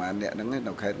គាត់ប្រហែលអ្នកហ្នឹង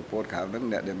នៅខេត្តកំពតខាងហ្នឹង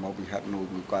អ្នកដែលមកពីហាត់នូ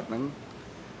មួយគាត់ហ្នឹង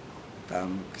តាម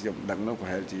ខ្ញុំដឹងនោះប្រ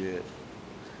ហែលជា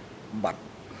បាត់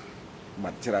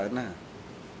ច្រើនណាស់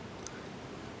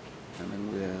អាហ្នឹង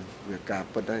វាការ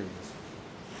ពិតហើយ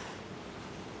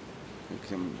ខ្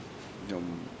ញុំ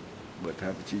បើថា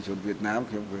ប្រជាជនវៀតណាម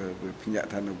ខ្ញុំវាភ្ញាក់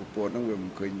ថានៅកំពតហ្នឹងវាមិ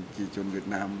នឃើញជាជនវៀត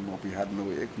ណាមមកពីហាត់នូ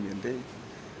អីគ្មានទេ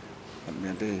អត់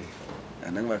មានទេអា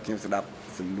ហ្នឹងបើខ្ញុំស្ដាប់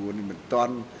សំណួរនេះមិនត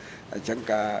ន់អញ្ចឹង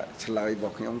ការឆ្លើយរប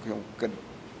ស់ខ្ញុំគិត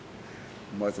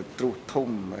មកសត្រុះធំ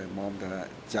ហើយមកថា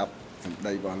ចាប់សម្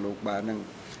ដីរបស់លោកបានហ្នឹង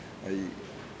ហើយ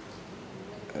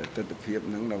ទស្សនភាព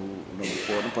ហ្នឹងនៅកំព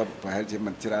តហ្នឹងប្រហែលជា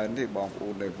មិនច្រើនទេបងប្អូ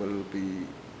នដែលវិលពី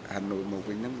ហាណូយមក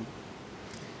វិញហ្នឹង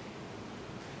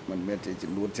មិនមែនជា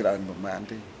ចំនួនច្រើនប្រមាណ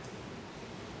ទេ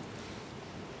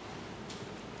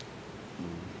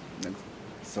នឹង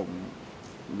សូម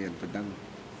មានប៉ុណ្ណឹង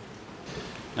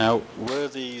Now, were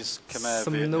these Khmer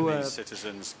Vietnamese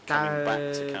citizens coming back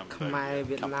to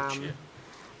Cambodia?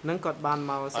 នឹងគាត់បាន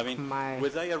មកស្រុកខ្មែរ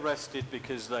Were they arrested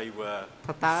because they were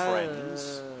friends?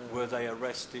 Were they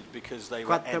arrested because they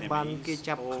were គាត់ទៅបានគេ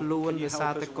ចាប់ខ្លួនដោយសា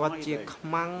រតែគាត់ជាខ្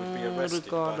មាំងឬ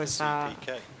ក៏ដោយសារ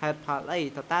ហេតុផលអី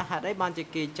តើហេតុអីបានជា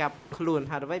គេចាប់ខ្លួន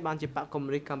ហេតុអ្វីបានជាបកកុម្មុ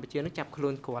យនីសកម្ពុជានឹងចាប់ខ្លួ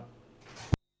នគាត់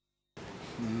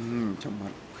ខ្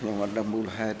ញុំអត់ដឹងមូល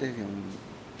ហេតុទេខ្ញុំ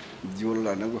យល់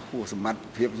អាហ្នឹងវាហួសសមត្ថ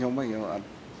ភាពខ្ញុំហ្នឹងខ្ញុំអ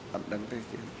ត់ដឹងទេ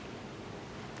ខ្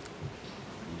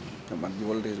ញុំអត់យ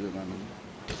ល់ទេរឿងអាហ្នឹង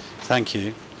Thank you.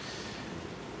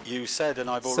 You said, and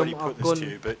I've already put this to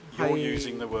you, but you're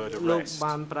using the word arrest.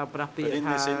 But in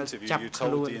this interview, you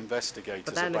told the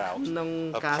investigators about a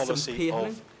policy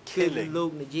of killing.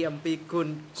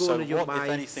 So what, if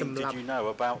anything, did you know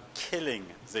about killing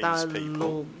these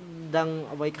people? ដឹង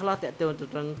អ្វីខ្លះតើទៅ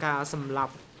នឹងការសម្លា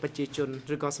ប់ប្រជាជន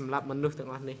ឬក៏សម្លាប់មនុស្សទាំ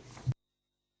ងអស់នេះ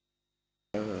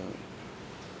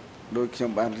ដោយខ្ញុំ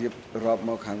បានរៀបរាប់ម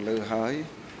កខាងលើហើយ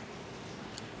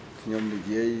ខ្ញុំនិ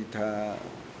យាយថា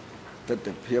ទស្ស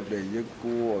នភាពដែលយើង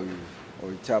គួរ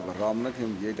ឲ្យចាប់អារម្មណ៍នោះខ្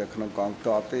ញុំនិយាយតែក្នុងកង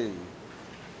ទ័ពទេ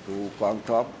ព្រោះកង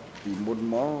ទ័ពពីមុន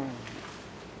មក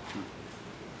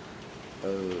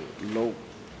លោក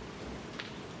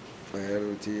បែរ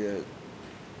ជា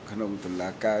ក្នុងតុលា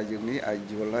ការយើងនេះអាច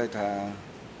យល់ហើយថា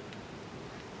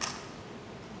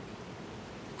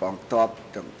កងទ័ព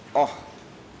ទាំងអស់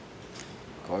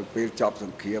ក្រោយពេលចប់ស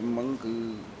ង្គ្រាមហ្នឹងគឺ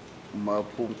មក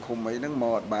ភូមិឃុំអីហ្នឹងម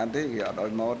កអត់បានទេគេអត់ឲ្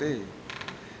យមកទេ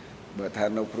បើថា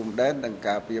នៅព្រំដែននឹង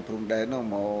ការពារព្រំដែននោះ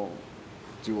មក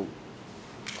ជួប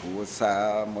គ្រួសារ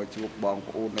មកជួបបង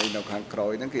ប្អូនអីនៅខាងក្រោ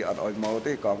យហ្នឹងគេអត់ឲ្យមក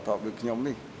ទេកងទ័ពដូចខ្ញុំ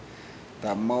នេះ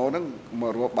តែមកហ្នឹងម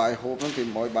ករកបាយហូបហ្នឹងគេ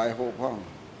មកបាយហូបផង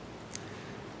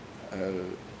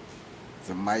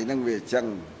សម័យហ្នឹងវាអញ្ចឹង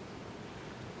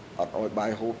អត់អោយបា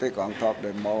យហូបទេកងទ័ព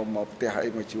ដែលមកផ្ទះអី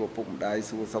មកជួបពុកម្ដាយ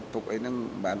សួរសុខទុក្ខអីហ្នឹងមិន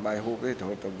បានបាយហូបទេត្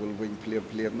រូវតែវិលវិញភ្លាម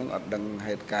ហ្នឹងអត់ដឹង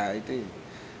ហេតុការណ៍អីទេ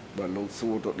បើលោកសួ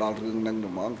រទៅដល់រឿងហ្នឹង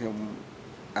ហ្មងខ្ញុំ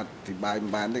អធិប្បាយមិន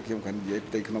បានទេខ្ញុំគ្រាន់និយាយ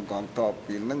ផ្ទៃក្នុងកងទ័ព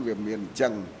ពីហ្នឹងវាមានអញ្ចឹ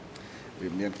ងវា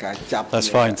មានការចាប់ That's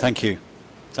fine thank you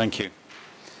thank you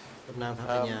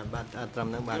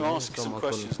You ask some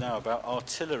questions now about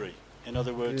artillery in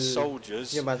other words soldiers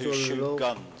who shoot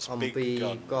guns big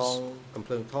guns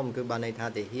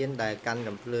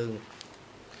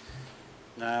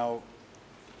Now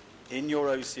in your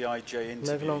OCIJ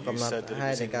interview you said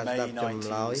that it was in May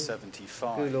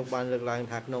 1975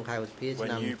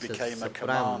 when you became a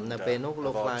commander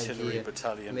of Artillery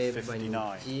Battalion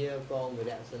 59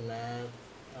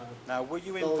 Now were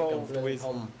you involved with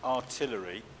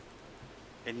artillery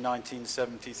in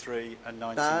 1973 and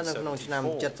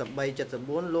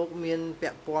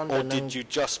 1974 Or did you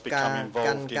just become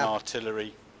involved in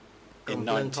artillery in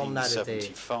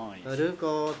 1975 ឬ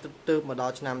ក៏ទើបមកដ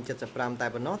ល់ឆ្នាំ75តែ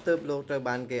ប៉ុណ្ណោះទើបលោកត្រូវ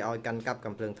បានគេឲ្យកាន់កាប់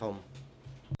កំភ្លើងធំ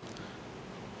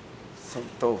សំ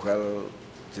ទោសហើយ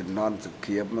ជំនាន់សង្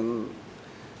គ្រាមហ្នឹង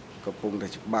កំពុងតែ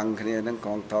ច្បាំងគ្នាហ្នឹងក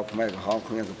ងទ័ពខ្មែរក្រហម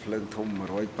គ្នាកំភ្លើងធំ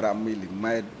105មីលី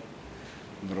ម៉ែត្រ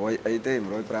100អីទេ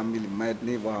105មីលីម៉ែត្រ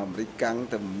នេះរបស់អាមេរិកកាំង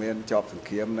តែមិនមានជាប់សង្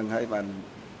គ្រាមហ្នឹងហើយបាន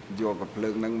យកកំភ្លើ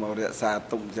ងហ្នឹងមករក្សា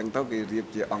ទុកអញ្ចឹងទៅគេរៀប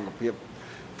ជាអង្គភាព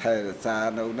ថែរក្សា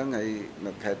នៅហ្នឹងហើយ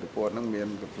នៅខេត្តកំពតហ្នឹងមាន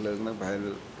កំភ្លើងហ្នឹងប្រហែល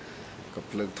កំ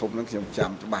ភ្លើងធំហ្នឹងខ្ញុំ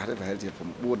ចាំច្បាស់ទេប្រហែលជា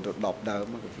9ទៅ10ដើ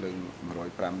មកំភ្លើង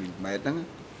105មីលីម៉ែត្រហ្នឹង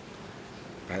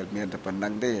ប្រហែលមានតែប៉ុណ្្នឹ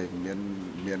ងទេមាន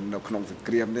នៅក្នុងសង្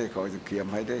គ្រាមទេក្រោយសង្គ្រាម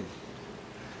ហើយទេ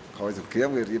ក្រោយសង្គ្រាម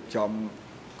គេរៀបចំ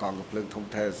កងកំភ្លើងធំ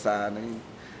ថែរក្សាហ្នឹង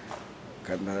គ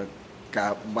ណៈកា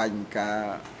របាញ់ការ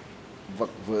វឹ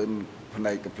កវើផ្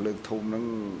នែកកំភ្លើងធំហ្នឹង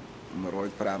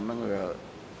105ហ្នឹង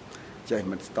ចេះ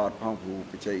មិនស្ទាត់ផងព្រោះ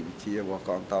បច្ចេកវិទ្យារបស់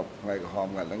កងទ័ពខ្មែរក្រហម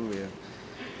កាលហ្នឹងវា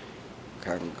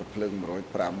ខាងកំភ្លើង105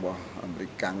របស់អាមេរិក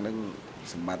កាំងហ្នឹង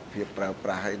សមត្ថភាពប្រើប្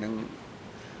រាស់ឲ្យហ្នឹង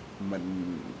មិន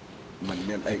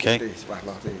មានអីទេច្បាស់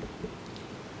លាស់ទេ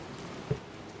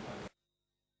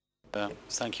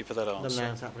Thank you for that answer. តំណា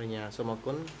ងសហប្រញ្ញាសូមអរ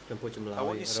គុណចំពោះចម្លើយ I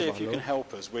want you to see if you can help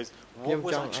us with what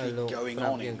was actually going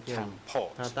on in Camp Pot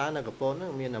ថាតើនៅកំពតនោះ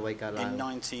មានអ្វីកើតឡើង in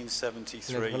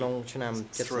 1973 នៅក្នុងឆ្នាំ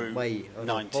73រហូត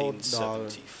ដល់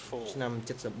ឆ្នាំ 74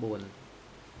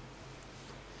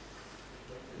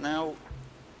 Now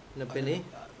នៅពេលនេះ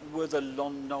were the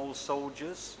Lon Nol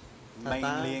soldiers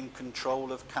mainly in control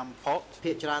of Camp Pot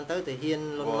ភាគច្រើនទៅទាហាន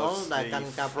លន់នល់ដែលកាន់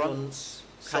កាប់ខ្លួន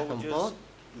ខេត្តកំពត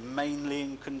mainly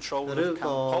in control of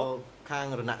Camp Pot ខាង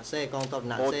រណសេកងទ័ពរ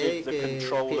ណសេគេ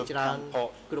ភាគច្រើន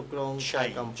គ្រប់គ្រងខេត្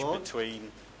តកំពត between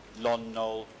Lon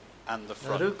Nol and the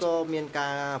front ឬក៏មានកា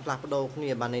រផ្លាស់ប្ដូរគ្នា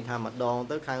បានន័យថាម្ដង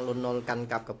ទៅខាងលន់នល់កាន់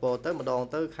កាប់កំពតទៅម្ដង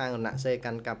ទៅខាងរណសេ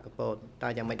កាន់កាប់កំពតតែ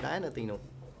យ៉ាងម៉េចដែរនៅទីនោះ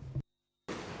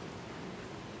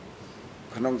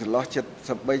ក្នុងចន្លោះ73 74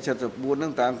ហ្នឹ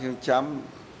ងតាមខ្ញុំចាំ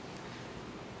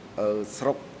ស្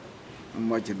រុក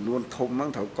មួយចំនួនធំហ្នឹង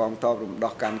ត្រូវកងទ័ពរំ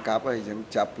ដោះកាន់កាប់ហើយអញ្ចឹង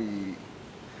ចាប់ពី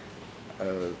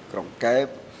ក្រុងកែប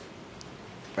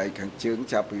បែកខាងជើង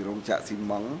ចាប់ពីរោងចក្រស៊ី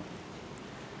ម៉ង់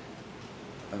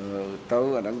ទៅ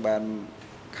អាហ្នឹងបាន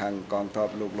ខាងកងទ័ព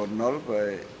លោកលន់នល់ពេល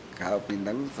ក្រៅពីហ្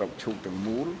នឹងស្រុកឈូកទាំង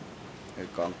មូលហើយ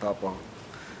កងទ័ពរបស់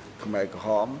ខ្មែរក្រហ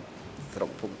មស្រុក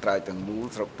ពុកត្រែកទាំងមូល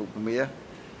ស្រុកទូកមាស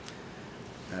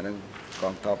អាហ្នឹងក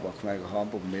ងទ័ពរបស់ខ្មែរក្រហម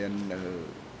ពុំមាន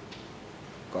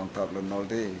កងទ័ពលន់នល់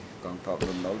ទេកងទ័ពល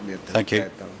ន់នល់មានតែ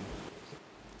តែ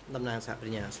តំណាងសហប្រ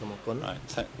ញ្ញាសូមអរគុណ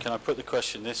Can I put the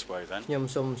question this way then ខ្ញុំ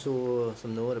សូមសួរ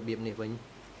សំណួររបៀបនេះវិញ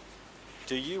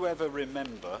Do you ever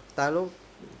remember តើលោក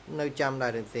នៅចាំដែ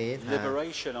រឬទេថា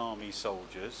Liberation Army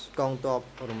soldiers កងទ័ព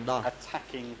រំដោះ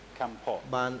attacking Camp Pot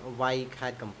បានវាយខេ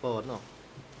ត្តកំពតនោះ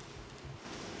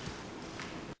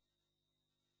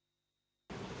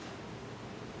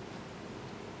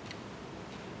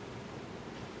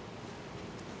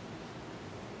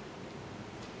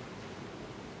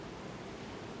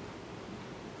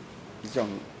ច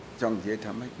ង់និយាយ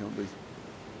ថាម៉េចខ្ញុំ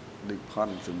ដូចផ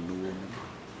ន់សំណួរហ្នឹង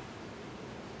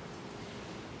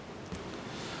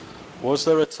Was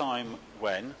there a time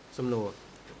when សំណួរ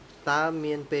តើ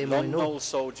មានពេលមួយនោះ Lon Nol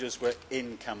soldiers were in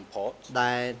Camp Pot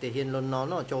ដែលទាហានលន់នល់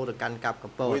នោះចូលទៅកាន់កាប់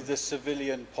កំពត with the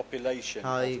civilian population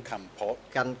of Camp Pot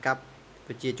កាន់កាប់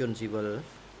ប្រជាជនស៊ីវិល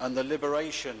and the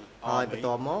Liberation ហើយបន្ Army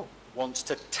ទាប់មក wants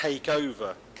to take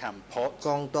over Camp Pot ក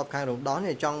ងទ័ពខាងរំដោះ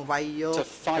នេះចង់វាយយក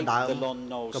ដើម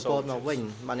កំពតមកវិញ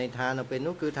បានន័យថានៅពេល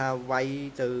នោះគឺថាវាយ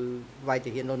ទៅវាយទា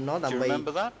ហានលន់នល់ដើម្បី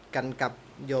កាន់កាប់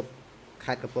យក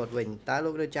ខេត្តកំពតវិញតើលោ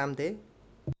កនៅចាំទេ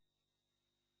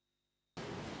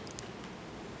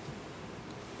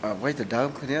អ្វីទៅដើម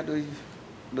គ្នា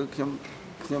ដូចខ្ញុំ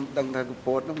ដឹងថាកំព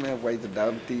តនោះមានអ្វីទៅដើ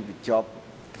មទីបញ្ចប់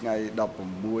ថ្ងៃ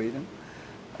16ហ្នឹង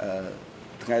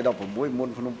ថ្ងៃ16មុន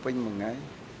ភ្នំពេញមួយថ្ងៃ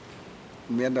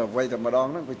មានតែអ្វីតែម្ដង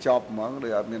ហ្នឹងវាចប់ហ្មងដូ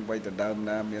ចអត់មានអ្វីទៅដើម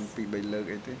ណាមាន2 3លើក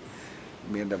អីទេ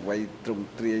មានតែអ្វីទ្រង់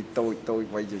ទ្រាយតូច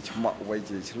អ្វីជាឆ្មក់អ្វី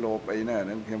ជាឆ្លូបអីណាហ្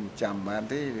នឹងខ្ញុំចាំបាន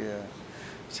ទេវា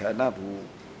ច្រើនណាស់ព្រោះ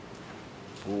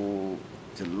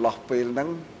ចន្លោះពេលហ្នឹង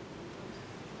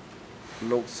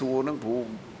លោកសួរហ្នឹងព្រោះ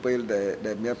ពេល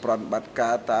ដែលមានប្រតិបត្តិកា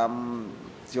រតាម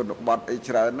ជនបទអី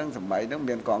ច្រើនហ្នឹងសម័យហ្នឹង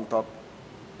មានកងទ័ព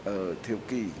ធាវ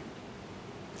គី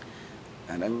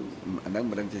អាហ្នឹង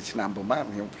មិនដឹងជាឆ្នាំប្រហែល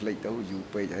ខ្ញុំភ្លេចទៅយូរ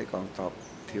ពេកហើយកងទ័ព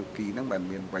ធាវគីហ្នឹងបាន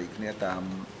មានវ័យគ្នាតាម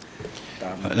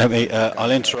Let me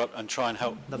I'll interrupt and try and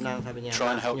help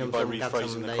you by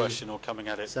rephrasing the question or coming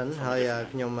at it. សិនហើយ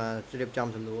ខ្ញុំជ្រាបចំ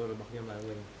សំណួររបស់ខ្ញុំឡើង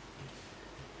វិញ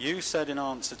You said in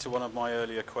answer to one of my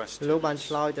earlier questions លោកបាន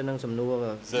ឆ្លើយទៅនឹងសំណួរ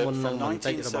មុននឹងបន្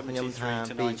តិចរបស់ខ្ញុំថា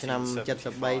ពីឆ្នាំ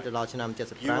73ទៅដល់ឆ្នាំ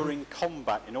You were in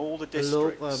combat in all the districts លោ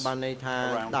កបានន័យថា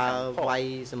ដើរវាយ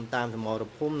សំតាមសមរ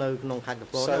ភូមិនៅក្នុងខេត្តកំ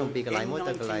ពតហ្នឹងពីកន្លែងមួយ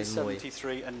ទៅកន្លែងមួយ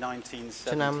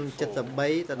ឆ្នាំ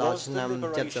73ទៅដល់ឆ្នាំ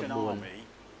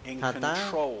74ថាតើ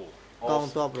កង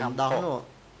ទ័ពរំដោះនោះ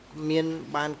មាន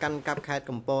បានកាន់កាប់ខេត្ត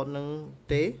កំពតនឹង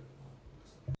ទេ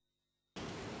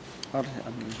អ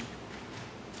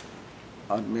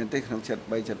ត់មានទេក្នុង73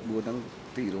 74ហ្នឹង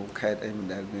ទីរោងខេត្តអីមិន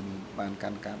ដែលមានបានកា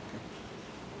ន់កាប់ទេ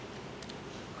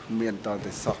មានត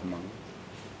តែសោះហ្មង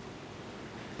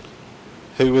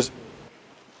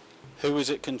Who was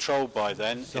it controlled by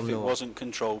then if it wasn't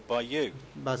controlled by you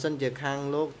បើសិនជាខាង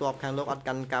លោកទ័ពខាងលោកអត់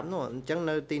កាន់កាប់នោះអញ្ចឹង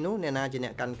នៅទីនោះអ្នកណាជាអ្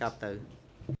នកកាន់កាប់ទៅ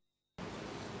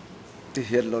ទី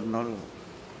ហ៊ានលន់ណុល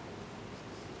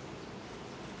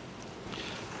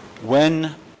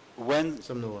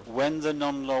When the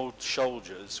non-loyal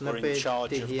soldiers were in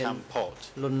charge of Kampot,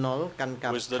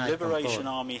 was the Liberation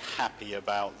Army happy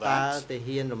about that,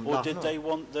 or did they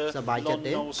want the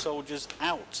non-loyal soldiers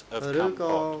out of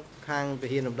Kampot? ខាងទា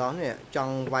ហានរំដោះនេះច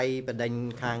ង់វាយបដិញ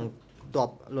ខាងទ័ព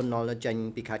លន់ណុលចេញ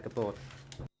ពីខេត្តកំពត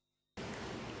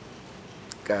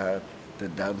ការទៅ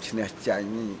ដើមឈ្នះចាញ់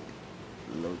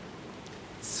លោក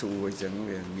សួរអញ្ចឹង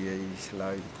វាងាយឆ្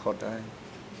លើយផុតហើយ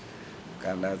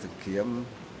កាលណាសង្គ្រាម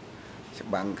ច្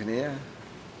បាំងគ្នា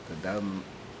ទៅដើម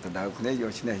គ្នាយ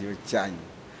កឈ្នះយកចាញ់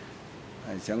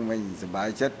អញ្ចឹងវិញសប្បាយ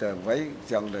ចិត្តតែអ្វី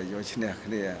ចង់តែយកឈ្នះ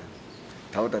គ្នា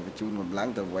ត្រូវតែបញ្ជូនកម្លាំង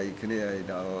ទៅវាយគ្នាឲ្យ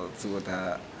ដល់សួរថា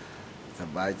ស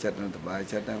ប្បាយចិត្តនឹងសប្បាយ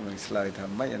ចិត្តហ្នឹងនឹងឆ្លើយថា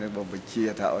ម៉េចអានេះបើបញ្ជា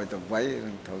ថាឲ្យទៅវាយ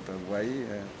នឹងត្រូវទៅវាយ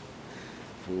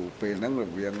ព្រោះពេលហ្នឹងរ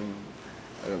វា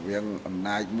ងអំ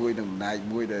ណាចមួយនិងអំណាច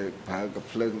មួយដែលប្រើក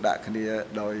ភ្លើងដាក់គ្នា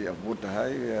ដោយអាវុធទៅហើ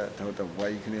យត្រូវតែវា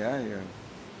យគ្នាហើយ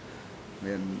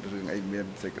មានរឿងអីមាន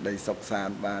សេចក្តីសុខសា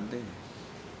ន្តបានទេ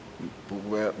ព្រោះ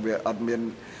វាអត់មាន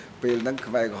ពេលហ្នឹង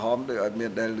ខ្មែរក្រហមដូចអត់មា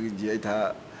នដែលនិយាយថា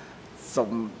សុំ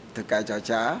ធ្វើការចរ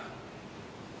ចា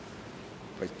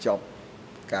បញ្ចប់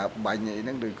ការបាញ់អីហ្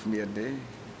នឹងដូចគ្មានទេ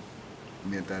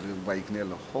មានតែរឿងវាយគ្នា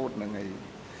រហូតហ្នឹងហើយអ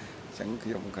ញ្ចឹងខ្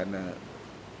ញុំគាត់ណា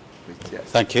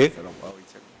Thank you.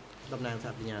 តំណាងស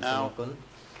ហប្រញ្ញាសូមអរគុណ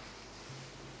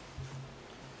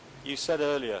You said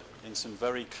earlier in some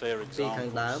very clear examples ពីខាង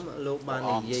ដើមលោកបាន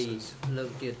និយាយលើ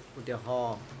កទៀតឧទាហរ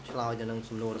ណ៍ឆ្លើយទៅនឹង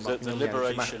សំណួររបស់ខ្ញុំយ៉ាង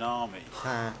ច្បាស់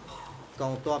ថាក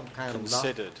ងទ័ពខាងរំដោះ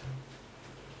considered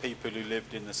people who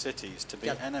lived in the cities to be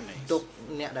enemies ទុក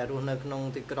អ្នកដែលរស់នៅក្នុង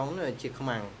ទីក្រុងជាខ្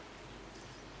មាំង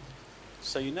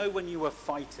So you know when you were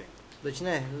fighting ដូច្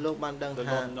នេះលោកបានដឹង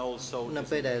ថានៅ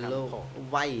ពេលដែលលោក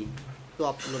វាយទ័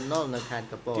ពលន់ណុលនៅខេត្ត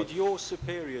កំពត Did your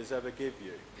superiors ever give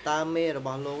you តើមេរប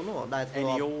ស់លោកនោះដែលធ្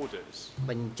លាប់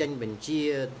បញ្ចេញបញ្ជា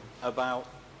about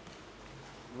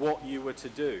what you were to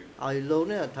do ឲ្យលោក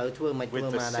នេះត្រូវធ្វើមិនធ្វើ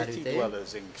មកដែរឬទេ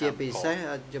ជាពិសេស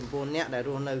ចំពោះអ្នកដែលរ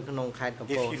ស់នៅក្នុងខេត្តកំព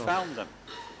តនោះ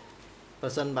ប្រ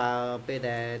សិនបើពេល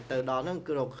ដែលទៅដល់ហ្នឹង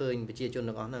គឺរកឃើញប្រជាជន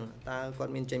ទាំងអស់ហ្នឹងតើគា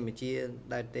ត់មានចេញបញ្ជា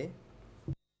ដែរទេ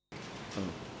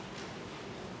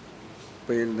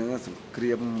ពេលហ្នឹងសង្គ្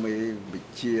រាមមេវិ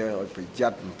ជាឲ្យប្រយ័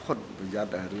ត្នបំផុតប្រយ័ត្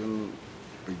នរឿង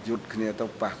ប្រយុទ្ធគ្នាទៅ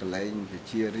ប៉ះកន្លែងវិ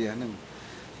ជារាជហ្នឹង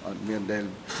អត់មានដែល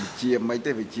វិជាមិន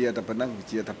ទេវិជាតែប៉ុណ្ណឹងវិ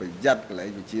ជាថាប្រយ័ត្នកន្លែង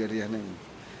វិជារាជហ្នឹង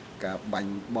ការបា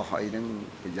ញ់បោះអីហ្នឹង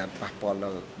ប្រយ័ត្នប៉ះពាល់ដ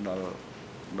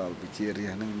ល់វិជារាជ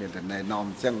ហ្នឹងមានតែណែនាំ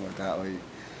អញ្ចឹងថាឲ្យ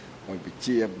វិ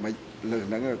ជាមិនលើ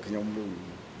ហ្នឹងខ្ញុំ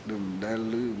ដូចមិន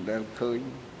ដែលឃើញ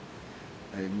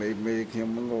ហើយមេខ្ញុំ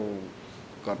ហ្នឹង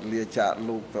គាត់លាចាក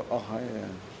លោកទៅអស់ហើយ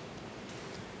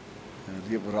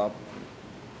រៀបរាប់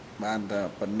បានតែ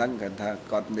ប៉ុណ្ណឹងគាត់ថា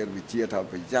គាត់មានវិជាថា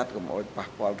ប្រយ័ត្នកុំឲ្យប៉ះ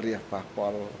ពាល់រាជប៉ះពា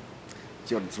ល់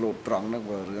ជនស្លូតត្រង់ហ្នឹង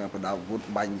បើរឿងបដាវុធ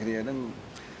បាញ់គ្នាហ្នឹង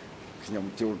ខ្ញុំ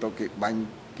ជួលទៅគេបាញ់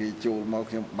គេជួលមក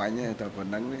ខ្ញុំបាញ់តែប៉ុ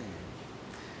ណ្ណឹងទេ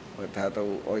បើថាទៅ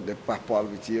ឲ្យតែប៉ះពាល់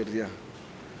វិជារាជ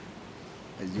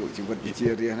អាយុជីវិតវិជា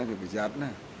រាជហ្នឹងគឺប្រយ័ត្ន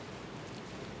ណា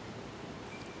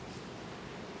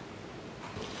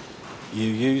You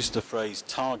used the phrase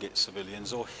target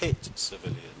civilians or hit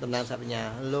civilians. តំណាងសាបញ្ញា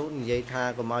លោកនិយាយថា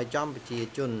កុំឲ្យចំប្រជា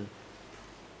ជន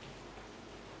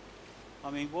I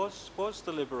mean, was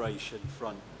the Liberation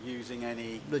Front using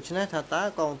any ដូច្នេះថាតើ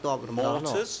កងទ័ពរំដោះ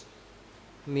នោះ mortars,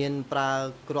 មានប្រើ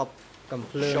គ្រាប់កំ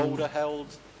ភ្លើង shoulder held,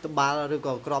 ត្បាល់ឬ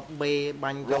ក៏គ្រាប់បេ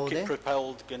បាញ់គោទេ rocket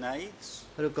propelled grenades,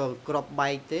 ឬក៏គ្រាប់បែ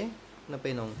កទេនៅ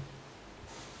ពេលនោះ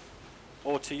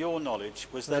or to your knowledge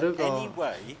was there any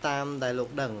way តាមដែលលោក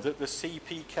ដឹង that the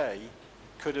CPK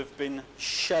could have been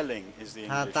shelling is the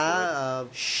English ថាតើ word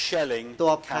shelling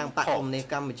ទ័ពខាងបកកុម្មុយនីស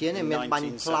កម្ពុជានេះមានបាញ់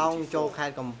ផ្លោងចូលខេ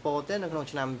ត្តកំពតទេនៅក្នុង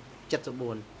ឆ្នាំ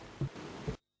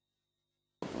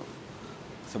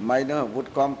74 សម័យនោះអាវុធ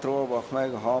គ្រប់គ្រងរបស់ខ្មែរ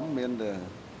ក្រហមមានតែ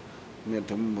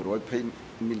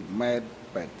120 មីលីម៉ែត្រ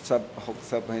80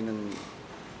 60ហើយនឹង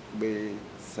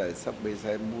B40 B41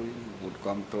 អាវុធគ្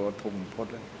រប់គ្រងធំបំផុត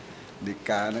ឌី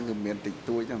កាហ្នឹងគឺមានតិច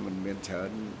តួចមិនមានច្រើ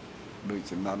នដូច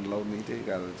ចំនួនឡូននេះទេ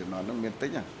កាលចំនួនហ្នឹងមានតិច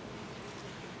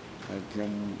ហើយខ្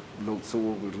ញុំលោកសួរ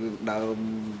រឿងដើម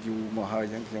យូរមកហើយអ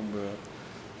ញ្ចឹងខ្ញុំវា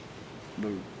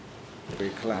ដូចពេល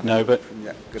ខ្លះខ្ញុំ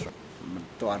គិតមិន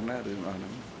តាន់ណារឿងអស់ហ្នឹ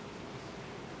ង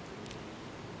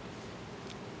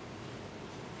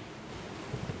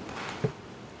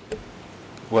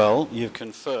Well, you've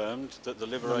confirmed that the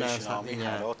Liberation Army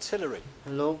had artillery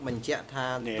លោកបញ្ជាក់ថា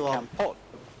near ទ័ព Kampot.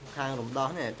 ខាងរំដោះ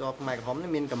នេះទ័ពខ្មែរក្រហមនេះ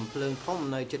មានកំភ្លើងធំ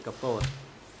នៅជិតកំពត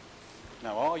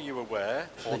Now, are you aware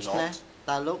or ដូច្នេះ not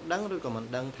តើលោកដឹងឬក៏មិន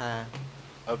ដឹងថា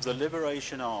of the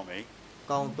Liberation Army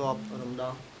កងទ័ពរំ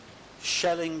ដោះ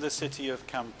shelling the city of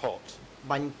Kampot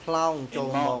បាញ់ផ្លោងចូល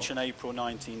in មក March and April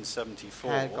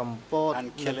ខេត្តកំ 1974 ពត and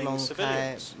នៅ killing ក្នុងខែ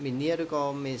civilians? មីនាឬក៏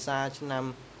មេសាឆ្នាំ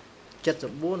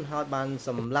74ហើយបានស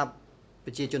ម្លាប់ប្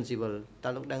រជាជនស៊ីវិលតើ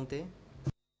លោកដឹងទេ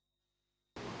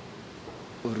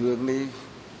រឿងនេះ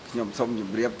ខ្ញុំសូមជ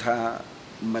ម្រាបថា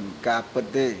មិនការពិត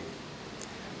ទេ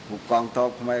ពួកកងទ័ព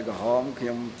ខ្មែរក្រហមខ្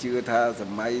ញុំជឿថាស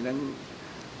ម័យហ្នឹង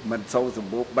មិនសូវស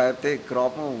ម្បូរបែបទេក្រ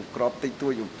បតិចតួ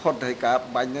ចបំផុតហើយការ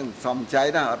បាញ់ហ្នឹងសំចៃ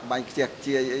ណាអត់បាញ់ខ្ជះខ្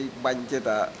ជាយអីបាញ់ចេះ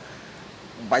តែ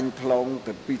បាញ់ផ្លង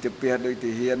ទៅពីទៅពីដោយ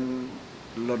ទាហាន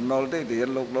លន់នល់ទេទាហាន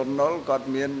លោកលន់នល់គាត់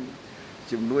មាន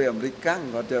ជំនួយអាមេរិកកាំង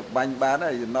គាត់ទៅបាញ់បាន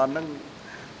ហើយចំណន់ហ្នឹង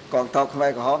កងទ័ពខ្មែ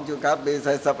រក្រហមជួនកាល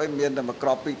B40 អីមានតែមួយក្រ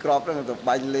បពីរក្របហ្នឹងទៅ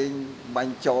បាញ់លេងបា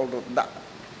ញ់ចូលទៅដាក់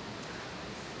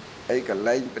អីក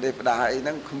លែងប្រទេសផ្ដាអីហ្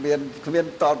នឹងគ្មាន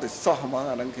តទៅសោះហ្មង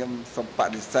អាហ្នឹងខ្ញុំសុំប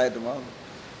ដិសេធហ្មង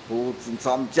ព្រោះសន្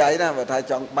សំចៃណាបើថា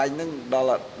ចង់បាញ់ហ្នឹងដ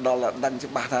ល់ដឹង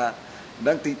ច្បាស់ថា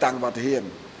ដឹងទីតាំងរបស់ទាហាន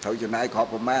ត្រូវចំណាយគ្រាប់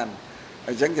ប្រមាណអ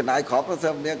ញ្ចឹងចំណាយគ្រាប់ទៅ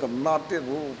មានកំណត់ទៀត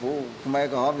ព្រោះខ្មែរ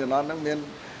ក្រហមចំណន់ហ្នឹង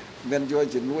មានយក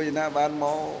ជំនួយណាបានម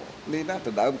កនេះណា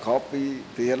ទៅដើមគ្រាប់ពី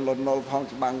ទាហានលន់នល់ផង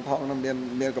ច្បាំងផង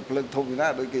មានកំភ្លើងធំណា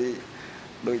ដូចគេ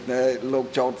ដូចតែលោក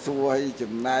ចោតសួរឲ្យ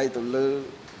ចំណាយទៅលើ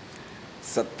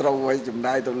សត្រូវឲ្យចំ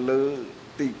ណាយទៅលើ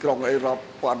ទីក្រុងអីរាប់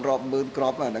ពាន់រាប់ម៉ឺនគ្រា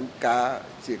ប់អាហ្នឹង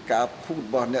ជាការភូតរ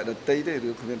បស់អ្នកដទៃទេឬ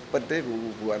គ្មានពិតទេព្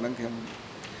រោះអាហ្នឹងខ្ញុំ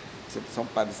សុំ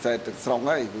បដិសេធទឹកស្រង់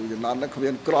ហើយព្រោះចំណន់ហ្នឹងគ្មា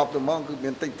នក្របទៅហ្មងគឺមា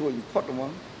នតិចតួចបំផុតហ្មង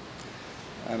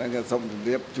អាហ្នឹងក៏សូមជម្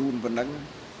រាបជូនប៉ុណ្ណឹង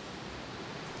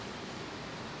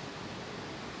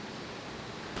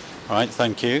All right,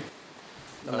 thank you.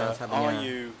 តំណាងសាបញ្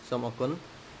ញាសូមអរគុណ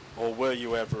or were you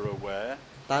ever aware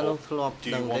តើលោកធ្លាប់ do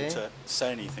ដឹង you ទេ want to say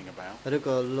anything about ឬ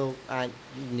ក៏លោកអាច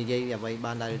និយាយអ្វី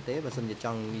បានដែរទេបើសិនជាច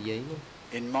ង់និយាយ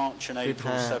in March and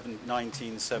April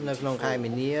នៅក្នុងខែមី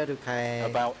នាឬខែ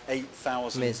about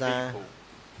 8,000 people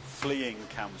fleeing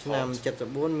Kampot ឆ្នាំ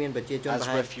74មានប្រជាជនប្រ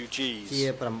ហែលជា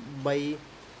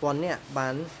 8,000 នាក់បា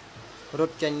នរ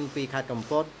ត់ចេញពីខេត្តកំ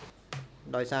ពត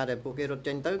ដោយសារតែពួកគេរត់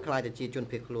ចេញទៅខ្លាចតែជាជន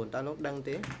ភៀសខ្លួនតើលោកដឹង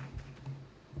ទេ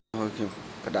ខ្ញុំ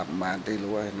ក្តាប់បានទេលោ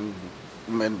កហើយនឹង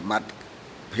មិនម៉ាត់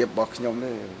ភាពរបស់ខ្ញុំ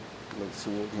ទេលោក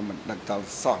សួរខ្ញុំមិនដឹងតើ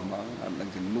សោះហ្មងអត់ដឹង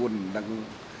ចំនួនមិនដឹង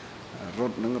រ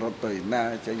ត់នឹងរត់ទៅណា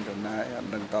ចេញទៅណាអត់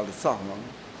ដឹងតើសោះហ្មង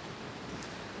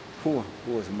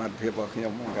ហួសមត្ថភាពរបស់ខ្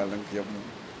ញុំកាលនឹងខ្ញុំ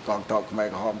កងទ័ពខ្មែរ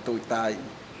ក្រហមទូចតាយ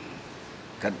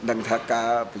គាត់ដឹងថាការ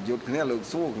ប្រយុទ្ធគ្នាលោក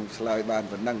សួរខ្ញុំឆ្លើយបាន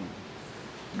ប៉ុណ្ណឹង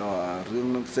ដល់រឿង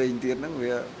នឹងផ្សេងទៀតហ្នឹង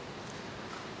វា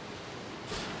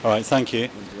All right, thank you.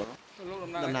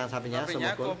 តំណាងថាបញ្ញាសូមអ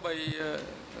រគុណ ក៏បី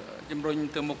ជំរុញ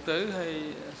ទៅមុខទៅហើយ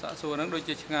សាកសួរហ្នឹងដូច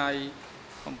ជាឆ្ងាយ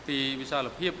អំពីវិសាល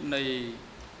ភាពនៃ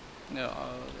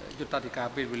យុទ្ធសាស្ត្រ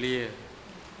ពេលវេលា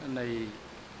នៃ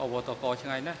អវតកឆ្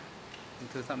ងាយណាស់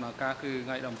ធ្វើសកម្មភាពគឺថ្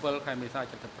ងៃ17ខែមេសា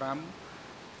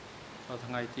75ដល់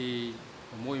ថ្ងៃទី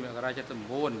6មករា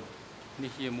79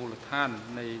នេះជាមូលដ្ឋាន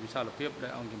នៃវិសាលភាពដែ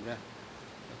លអង្គជំរះ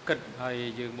គិតហើយ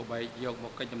យើងបបែកយកម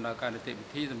កកិច្ចដំណើរការនីតិវិ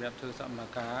ធីសម្រាប់ធ្វើសកម្មភាព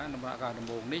ដំណាក់កាលដំ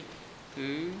បូងនេះ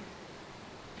គឺ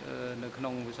នៅក្នុ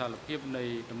ងវិសាលភាពនៃ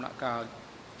ដំណាក់កាល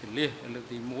ចន្លោះលើក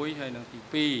ទី1ហើយនិងទី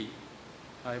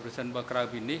2ហើយប្រសិនបើក្រៅ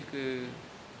ពីនេះគឺ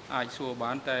អាចសួរ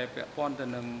បានតែពាក់ព័ន្ធទៅ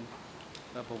នឹង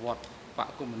ប្រវត្តិបក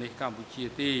កុម្មុយនីសកម្ពុជា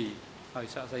ទេហើយ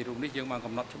សាក្សីរូបនេះយើងបាន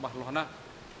កំណត់ច្បាស់លាស់ណាស់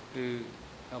គឺ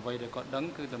អ្វីដែលគាត់ដឹង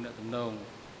គឺតំណែងតំណង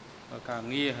ការ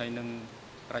ងារហើយនឹង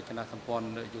រចនាសម្ព័ន្ធ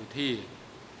យោធា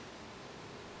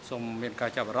សូមមានកា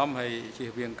រចាប់អារម្មណ៍ហើយជៀ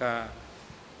សវាងការ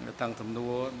តាំងសំណួ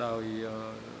រដោយ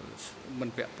មិន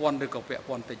ពាក់ព័ន្ធឬក៏ពាក់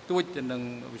ព័ន្ធតិចតួចទៅនឹង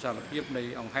វិសាលភាពនៃ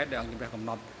អង្គហេតុដែលអង្គជំរះកំ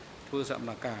ណត់ធ្វើសកម្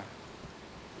មភាព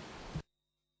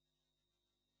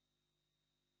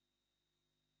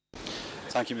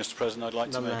Thank you, Mr. President. I'd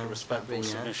like to make a respectful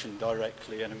submission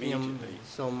directly and immediately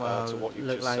to what you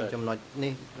just said.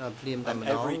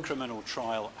 Every criminal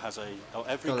trial has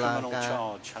every criminal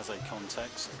charge has a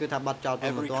context.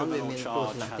 Every criminal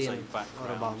charge has a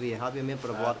background.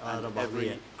 Every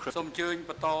សូមអញ្ជើញ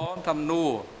បន្តសំណួ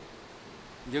រ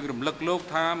យើងរំលឹកលោក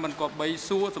ថាមិនក៏បី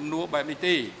សួរសំណួរបែបនេះ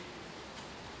ទេ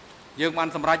យើងបាន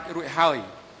សម្រេចរួចហើយ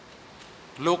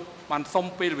លោកបានសុំ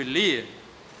ពេលវេលា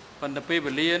ប៉ុន្តែពេល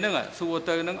វេលាហ្នឹងសួរ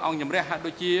ទៅនឹងអង្គជំរះហាក់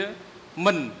ដូចជា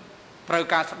មិនត្រូវ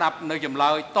ការស្ដាប់នៅចម្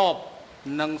លើយតប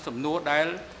នឹងសំណួរដែល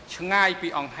ឆ្ងាយពី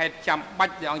អង្គហេតុចាំបា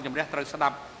ច់ដែលអង្គជំរះត្រូវស្ដា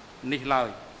ប់នេះឡើយ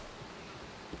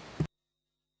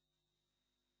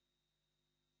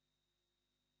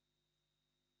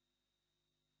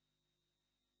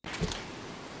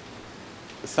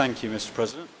Thank you, Mr.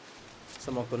 President.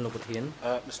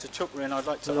 Mr. Chhouk Rin, I'd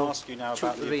like to ask you now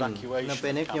about the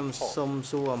evacuation camp Hop.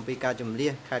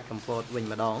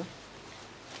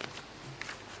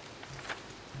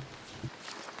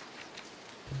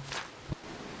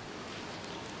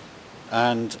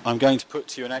 And I'm going to put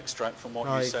to you an extract from what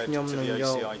you said to the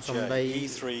OCIJ,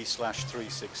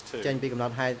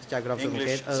 E3/362,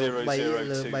 English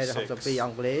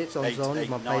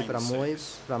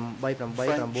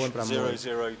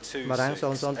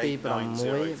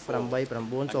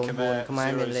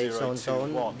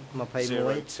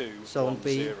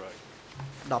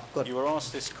You were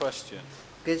asked this question.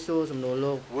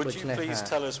 Would you please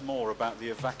tell us more about the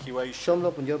evacuation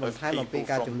of people from Camp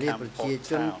Hop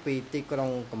town?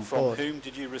 From whom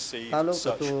did you receive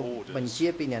such orders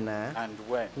and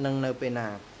when?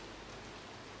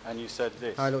 And you said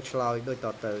this.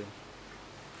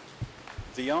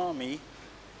 The army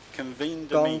convened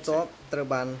a meeting to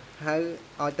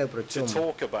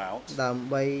talk about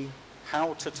how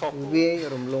to topple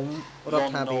Lon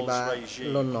Nol's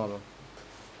regime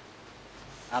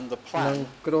and the plan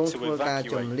to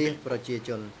evacuate people.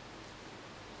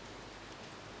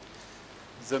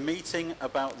 The meeting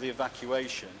about the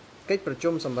evacuation was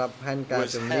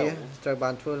held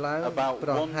about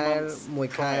 1 month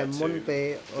prior to the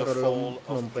fall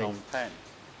of Phnom Penh.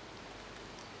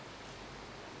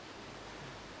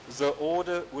 The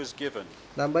order was given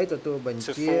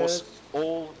to force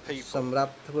all people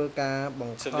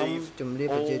to leave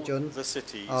all the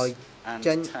cities and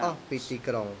towns.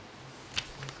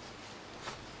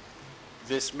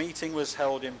 This meeting was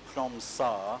held in Phnom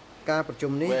Sa,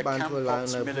 where Camp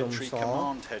Hop's military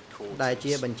command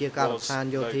headquarters was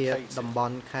located.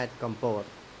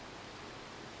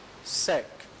 Sek,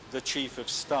 the Chief of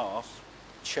Staff,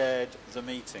 chaired the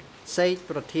meeting.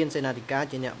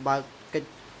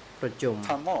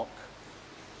 Tamok,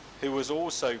 who was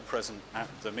also present at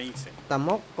the meeting,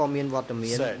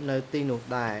 said,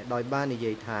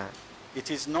 "It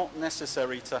is not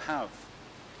necessary to have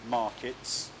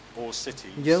markets or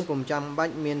cities. All people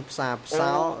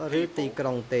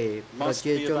must be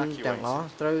evacuated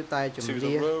to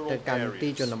the rural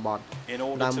areas in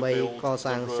order to build the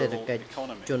rural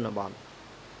economy."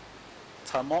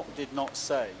 Tamok did not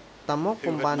say who had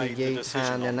made the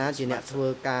decision on this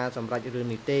matter,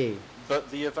 but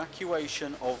the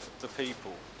evacuation of the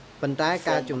people from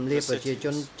the cities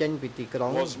was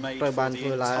made for the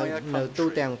entire country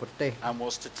and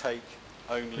was to take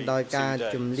only 2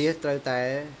 days.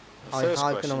 First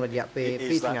question, is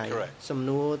that correct? សំ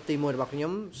ណួរទី1របស់ខ្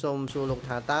ញុំសូមសួរលោក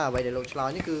ថាតើអ្វីដែលលោកឆ្លើយ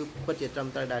នេះគឺពិតជាត្រឹម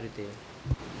ត្រូវដែរឬទេ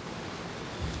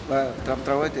បាទត្រឹម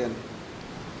ត្រូវហើយទេ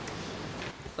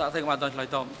សាកសួរមកដល់ឆ្លើយ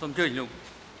តបសូមអញ្ជើញលោក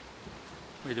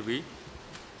មេធាវី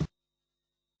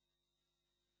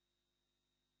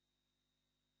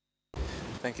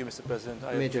Thank you, Mr. President. I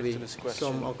object to this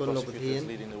question. Prosecutor is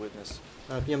leading the witness.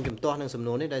 ខ្ញុំជំទាស់នឹងសំ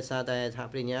ណួរនេះដោយសារតែថា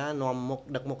ប្រញ្ញានាំមុខ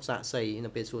ដឹកមុខសាក្សីនៅ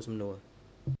ពេលសួរសំណួរ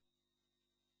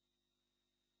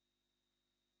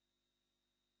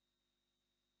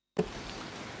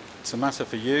It's a matter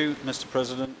for you, Mr.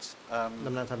 President.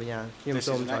 ដំណើរថាបញ្ញាខ្ញុំ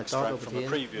សូមឆ្លើយតបលោកប្រធាន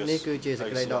នេះគឺជាសេច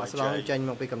ក្តីដកស្រង់ចេញ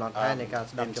មកពីកំណត់ហេតុនៃការ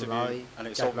ស្ដាប់ចម្លើយ And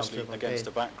it's obviously against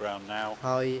the background now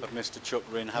of Mr. Chhouk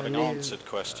Rin having answered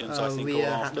questions. I think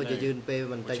all afternoon,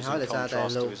 which is in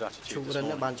contrast to his attitude this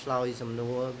morning. បានឆ្លើយសំ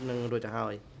ណួរនឹងរួចទៅហើ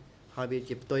យ ហើយវា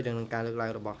ជាផ្ទុយនឹងការលើកឡើ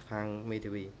ងរបស់ខាងមេ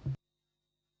ធាវី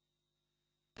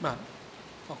បាទ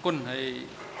អរគុណហើយ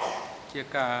ជា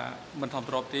ការមិនធម្ម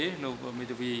តាទេលោកមេ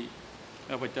ធាវី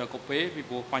វិទ្យាកូពេពី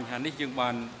ព្រោះបញ្ហានេះយើងបា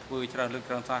នធ្វើច្រើនលើក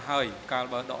ច្រើនសារហើយកាល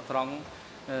បើដកត្រង់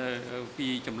ពី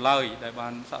ចម្លើយដែលបា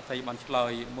នសាក់សីបានឆ្លើ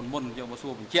យមុនយើងមកសួ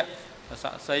របញ្ជាក់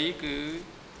សាក់សីគឺ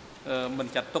មិន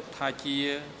ចាត់ទុកថាជា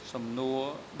សំណួរ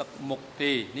ដឹកមុខ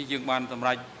ទេនេះយើងបានសម្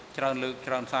រេចច្រើនលើក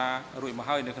ច្រើនសាររួចមក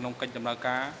ហើយនៅក្នុងកិច្ចដំណើរ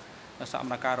ការសកម្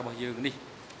មភាពរបស់យើងនេះ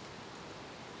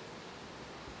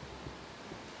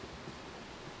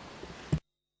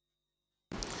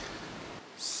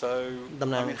So, I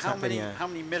mean, how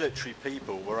many military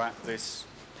people were at this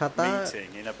meeting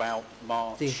in about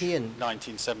March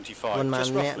 1975? មិនមែន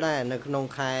អ្នកដែរនៅក្នុង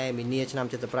ខែមីនាឆ្នាំ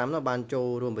75នោះបានចូល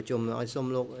រួមប្រជុំឲ្យសូម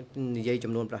លោកនិយាយ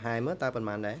ចំនួនប្រហែលមើលតើប៉ុន្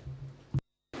មានដែរ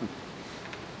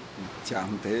ចាំ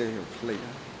ទេភ្លេច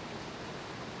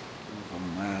ប្រ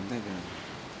ហែលទេគឺ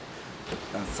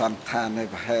សន្តាននៅ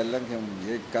ប្រហែលហ្នឹងខ្ញុំនិ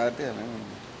យាយកើតទេហ្នឹង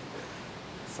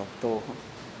សុខតោ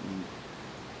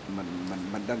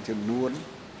មិនដឹងចំនួន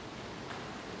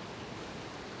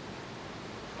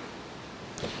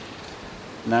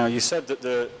Now you said that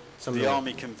the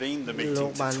army convened the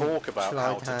meeting to talk about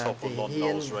how to topple Lon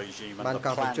Nol's regime and the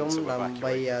plan to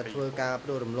evacuate people.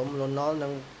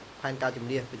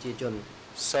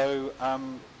 So,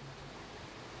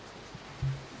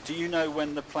 do you know when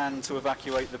the plan to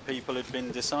evacuate the people had been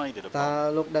decided upon?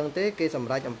 លោកដឹងទេគេសម្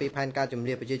រេចអំពីផែនការជំ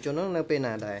នះប្រជាជននោះនៅពេល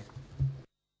ណាដែរ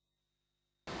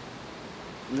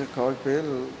នៅក្រោយពេល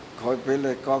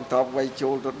កងទ័ពវាយចូ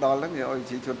លទៅដល់ហ្នឹងគេឲ្យប្រ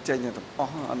ជាជនចេញទាំងអ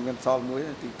ស់អត់មានសល់មួយ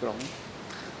ទីក្រុង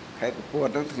ខេត្តកំពត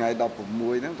ហ្នឹងថ្ងៃ 16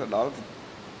 ហ្នឹងទៅដល់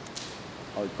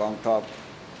ឲ្យកងទ័ព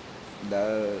ដែ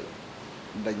ល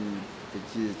ដេញប្រ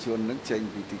ជាជនហ្នឹងចេញ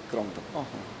ពីទីក្រុងទាំងអស់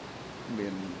មា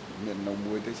ននៅ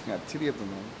មួយទៅឆ្ងាត់ជ្រាបហ្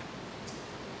នឹង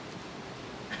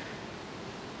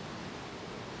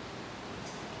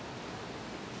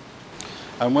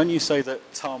And when you say that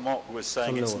Tarmok was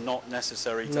saying it's not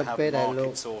necessary to have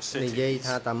markets or cities, និយាយ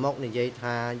ថាតាមកនិយាយ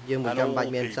ថាយើងមិនចាំបាច់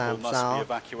មានផ្សារផ្សោ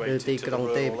ឬទីក្រុង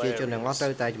ទេប្រជាជនទាំងអស់ត្រូ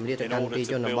វតែជំនះទៅកាន់ទី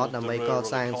ជនបទដើម្បីក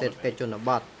សាងសេដ្ឋកិច្ចជនប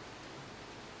ទ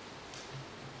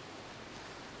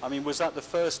I mean, was that the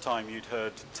first time you'd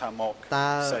heard Tarmok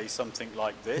say something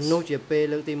like this? នោះជាពេល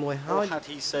លើកទី1ហើយ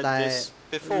តែ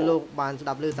លោកបានស្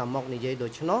ដាប់ឮតាមកនិយាយដូ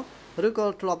ច្នោះឬក៏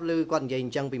ធ្លាប់ឮគាត់និយាយអ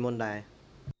ញ្ចឹងពីមុនដែរ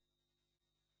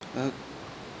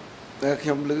តែខ្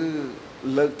ញុំ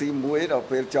លើកទី1ដល់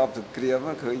ពេលចប់សង្គ្រាម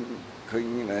ឃើញ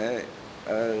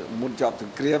មុនចប់ស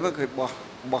ង្គ្រាមឃើញ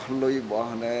បោះលុយរប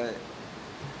ស់ណែ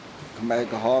ខ្មែរ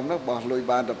ក្រហមនោះបោះលុយ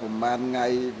បានតែប្រហែលថ្ងៃ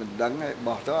មិនដឹងហើយ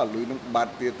បោះទៅអាលុយនឹងបា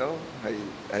ត់ទៀតទៅ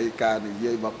ហើយការនិ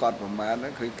យាយរបស់គាត់ប្រហែលហ្នឹ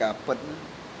ងឃើញការពិត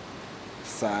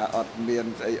សារអត់មាន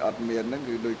ស្អីអត់មានហ្នឹង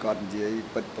គឺដោយគាត់និយាយ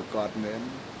ពិតប្រកបមែន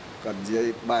គាត់និយាយ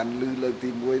បានលើកទី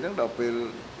1ហ្នឹងដល់ពេល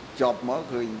ចប់មក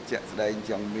ឃើញជាក់ស្ដែង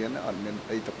ចង់មានអត់មាន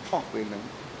អីទៅផុសពេលហ្នឹង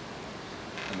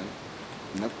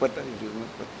ហ្នឹងពិតហើយរឿងហ្នឹង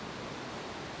ពិត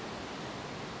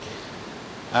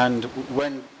And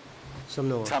when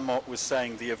Tarmok was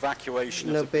saying the evacuation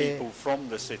of the people from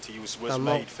the city was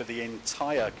made for the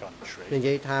entire country. និ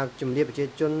យាយថាជំនះប្រជា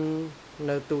ជន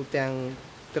នៅទូទាំង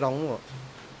ក្រុង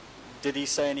Did he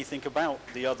say anything about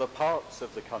the other parts of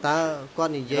the country? តើគា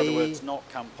ត់និយាយ In other words, not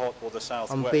Kampot or the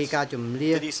southwest. អំពីការជំ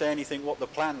នះ Did he say anything what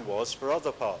the plan was for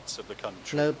other parts of the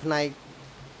country? នៅផ្នែក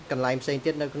កន្លែងផ្សេង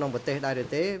ទៀតនៅក្នុងប្រទេសដែរឬ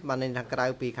ទេបានន័យថាក្រៅ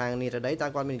ពីខាងនេះទៅដីតើ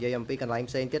គាត់មាននិយាយអំពីកន្លែង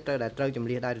ផ្សេងទៀតត្រូវជំ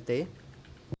នះដែរឬទេ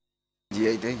និ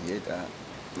យាយ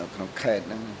តែនៅក្នុងខេត្ត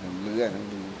ហ្នឹងខ្ញុំលឺហ្នឹង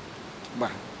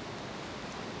បាទ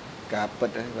ការពិត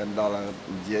ហ្នឹងបានដល់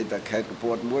និយាយតែខេត្តកំព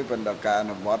តមួយប៉ុន្តែការអ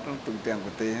នុវត្តហ្នឹងទូទាំង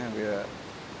ប្រទេសវា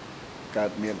កើ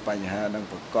តមានបញ្ហានឹង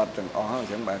ប្រកបទាំងអស់អញ្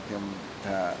ចឹងបាទខ្ញុំ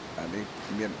ថាអានេះ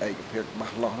មានឯកភាពច្បា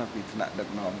ស់លាស់ណាពីថ្នាក់ដឹក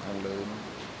នាំខាងលើ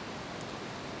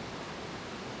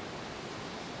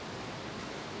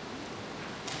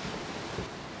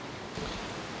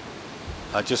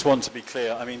I just want to be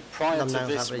clear. I mean, prior to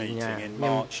this meeting in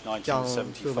March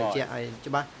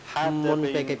 1975, had there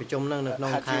been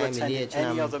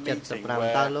any other meeting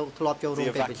where the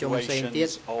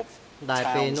evacuations of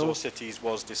towns or cities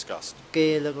was discussed? គេ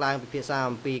លើកឡើងពិភាក្សា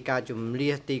អំពីការជំ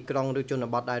នះទីក្រុងឬជន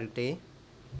បទដែរឬទេ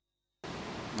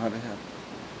អត់ទេครับ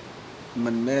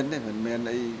មិនមែនទេមិនមែន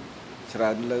អីច្រើ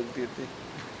នលើកទៀតទេ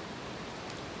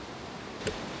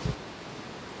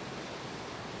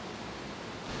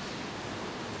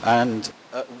And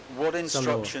what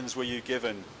instructions were you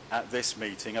given at this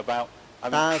meeting about, I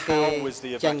mean, how was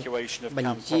the evacuation of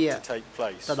Kampot to take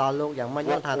place? What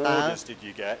orders did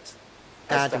you get?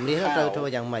 ការជំនះត្រូវធ្វើ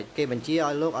យ៉ាងម៉េចគេបញ្ជា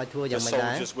ឲ្យលោកឲ្យធ្វើយ៉ាងម៉េចដែ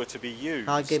រ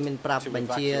ហើយគេមានប្រាប់បញ្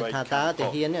ជាថាតើទា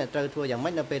ហានត្រូវធ្វើយ៉ាងម៉េ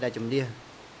ចនៅពេលដែលជំនះ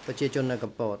ប្រជាជននៅ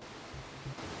កំពត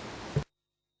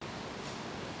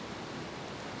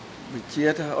វិជា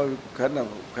ថាឲ្យខណ្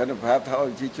ឌភាពថាឲ្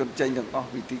យជាជនចេញទាំងអស់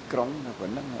ពីទីក្រុងប៉ុ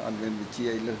ណ្ណឹងអត់មានវិជា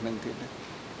អីលើសហ្នឹងទៀតទេ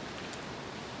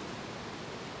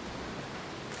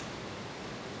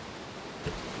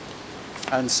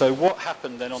And so what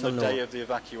happened then on the day of the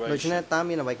evacuation? ដូច្នេះតើ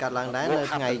មានអ្វីកើតឡើងដែរនៅ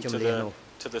ថ្ងៃជំរាបនោះ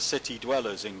to the city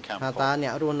dwellers in Camp តើអ្ន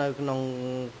ករស់នៅក្នុង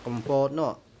កំពត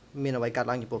នោះមានអ្វីកើត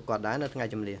ឡើងចំពោះគាត់ដែរនៅថ្ងៃ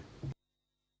ជំរាប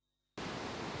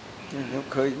ខ្ញុំ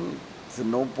ឃើញសំ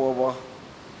ណូមពររបស់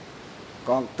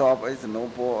កងទ័ពអីសំណូម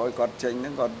ពរឲ្យគាត់ចេញហ្នឹ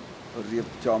ងគាត់រៀប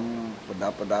ចំបណ្ដា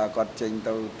បដាគាត់ចេញ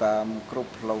ទៅតាមគ្រ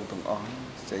ប់ផ្លូវទាំងអស់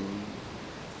ចេញ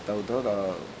ទៅដ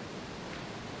ល់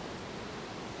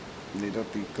នេះទៅ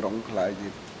ទីក្រុងខ្លាយជា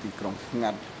ទីក្រុងស្ងា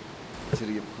ត់ជ្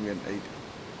រាបគ្មានអី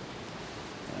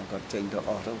គាត់ចេញទៅ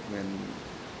អស់ទៅគ្មាន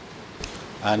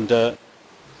And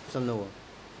សំណួរ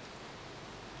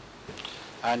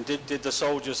And did the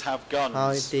soldiers have guns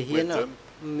with them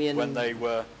when they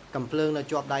were កំភ្លើងនៅ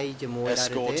ជាប់ដៃជាមួយដែរទេ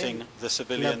escorting the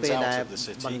civilians out of the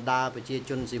city បណ្ដាប្រជា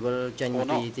ជនស៊ីវិលចេញ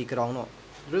ពីទីក្រុងនោះ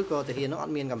ឬក៏ទាហាននោះអ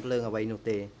ត់មានកំភ្លើងអ្វីនោះ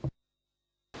ទេ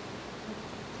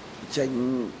ចេញ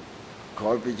ក្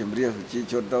រោយពីជំរាបប្រជា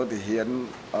ជនទៅទាហាន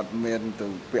អត់មានទៅ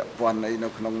ពាក់ព័ន្ធអីនៅ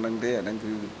ក្នុងហ្នឹងទេអាហ្នឹង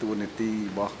គឺតួនាទីរ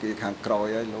បស់គេខាងក្រោយ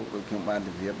ហើយលោកដូចខ្ញុំបានជ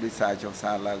ម្រាបដូចសារចុះ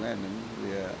សារឡើងហើយហ្នឹង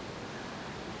វា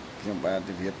ខ្ញុំបានជ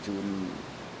ម្រាបជូន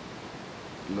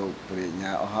លោកបរិញ្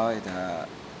ញាអស់ហើយថា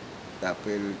តែ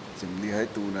ពេលជំនះឲ្យ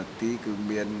ទូនាទីគឺ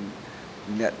មាន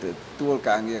អ្នកទទួល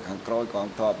ការងារខាងក្រោយកង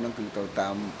ទ័ពហ្នឹងគឺទៅតា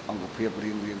មអង្គភាព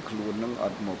រៀងខ្លួនហ្នឹងអ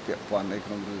ត់មកពាក់ព័ន្ធអីក្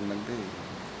នុងរឿងហ្នឹងទេ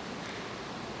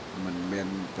មិនមាន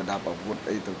ប្រដាប់អាវុធ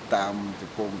អីទៅតាមចំ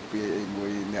ពោះពីអីមួយ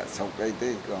អ្នកស្រុកអីទេ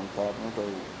កងទ័ពហ្នឹងទៅ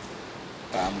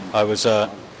តាម I was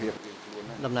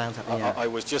តំណាងថា I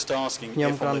was just asking ខ្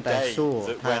ញុំ if គ្រា on ន់ the តែ day សួរ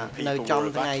that ថា when នៅ people ចំ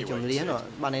were ថ្ងៃជំរាប evacuated នោះ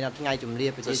បានន័យថាថ្ងៃជំរា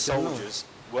បប្រជា the ជននោះ soldiers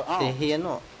were ទា armed ហាន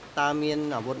នោះតើមាន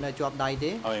អាវុធនៅជាប់ដៃ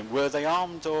ទេ I mean were they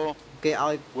armed or គេ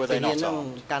ឲ្យ were ទា they ហាន not នោះ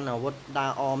armed កាន់អាវុធដើ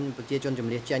រអមប្រជាជនជំ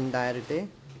នះចេញដែរឬទេ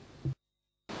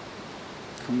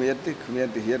គ្មានទេគ្មាន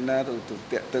ទាហានណាទៅ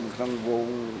តាក់ទិនក្នុងវង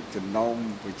ចំណោម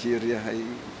ប្រជារាស្ត្រឲ្យ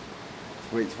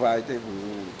ធ្វើឆ្វាយទេព្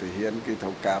រោះទាហានគេត្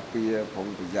រូវការពារប្រុង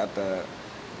ប្រយ័ត្ន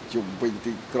ជុំវិញ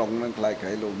ទីក្រុងហ្នឹងខ្លាចក្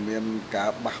រៃលោកមានកា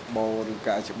របះបោឬ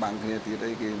ការច្បាំងគ្នាទៀត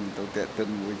អីគេមិនទៅតាក់ទិន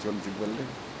មួយជនស៊ីវិលទេ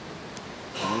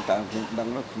ហ្នឹងតាមខ្ញុំដឹង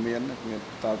នោះគ្មាន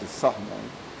តទៅសោះហ្មង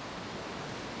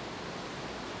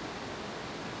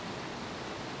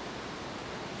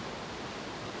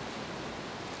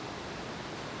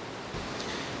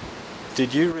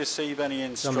Did you receive any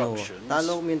instructions តើ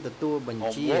លោកមានទទួលបញ្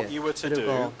ជាឬ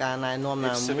ក៏ការណែនាំ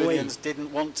ណាមួយ civilians didn't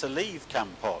want to leave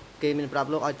Camp Pot គេមានប្រាប់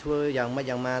លោកឲ្យធ្វើយ៉ាងម៉េច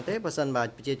យ៉ាងម៉ាទេបើសិនបើ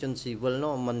ប្រជាជនស៊ីវិល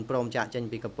នោះមិនព្រមចាកចេញ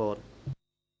ពីកំពត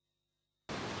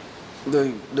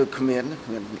ដូចគ្មាន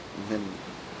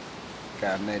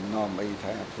ការណែនាំអី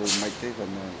ថាធ្វើមិនទេគា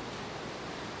ត់នៅ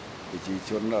ប្រជា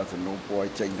ជនដល់សំណុំពួយ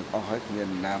ចេញទាំងអស់ហើយគ្មាន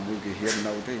ណាមួយគេហ៊ាន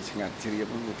នៅទេឆ្ងាត់ជ្រា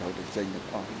បហ្នឹងគឺត្រូវតែចេញទាំង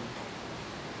អស់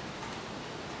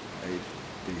ហើយ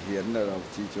ទាហានដល់ប្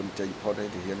រជាជនចេញផុតហើយ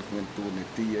ទាហានគ្មានទូនា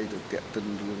ទីអីទៅតាក់ទិន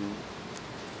រឿង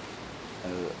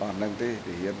អស់ហ្នឹងទេ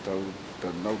ទាហានទៅ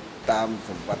នៅតាម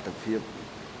សម្បត្តិភាព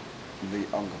នៃ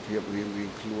អង្គភាពរៀ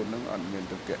ងខ្លួនហ្នឹងអត់មាន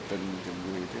ទៅតាក់ទិនជា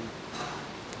មួយទេ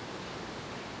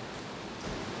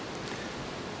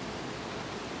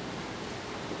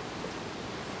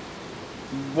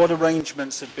What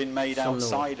arrangements had been made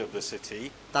outside of the city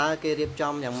តើគេរៀប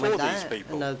ចំយ៉ាងម៉េចដែរ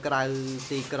នៅក្រៅ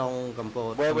ទីក្រុងកំព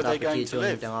តសម្រាប់ប្រជាជន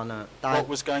ទាំងអស់នោះតើ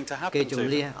គេជំ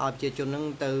លះឲ្យប្រជាជនហ្នឹង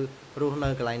ទៅរស់នៅ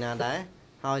កន្លែងណាដែរ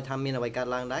ហើយថាមានអ្វីកើត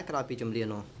ឡើងដែរក្រោយពីជំលះ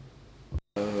នោះ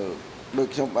ដូច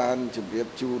ខ្ញុំបានជម្រាប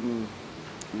ជូន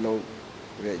លោក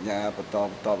រាជអាបន្ត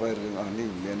ឲ្យរឿងអស់នេះ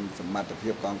មានសមត្ថភា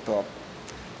ពកងទ័ព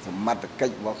សមត្ថកិ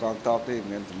ច្ចរបស់កងទ័ពទេ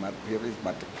មានសមត្ថភាពនេះសម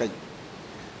ត្ថកិច្ច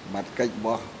រប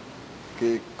ស់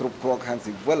គេគ្រប់គ្រងខាង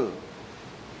ស៊ីវិល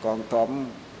កងទ័ព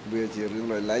វាជារឿង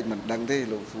លយឡែកមិនដឹងទេ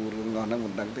លោកសួររឿងនោះហ្នឹងមិ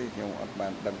នដឹងទេខ្ញុំអត់បា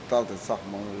នដឹងតទៅសោះ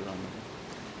ហ្មងរឿងហ្នឹង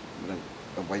មិន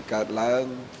អ្វីកើតឡើង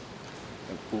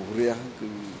ពុះរះគឺ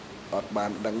អត់បា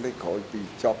នដឹងទេក្រោយពី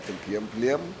ចប់សង្គ្រាមភ្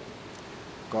លាម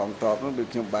កងទ័ពនោះដូច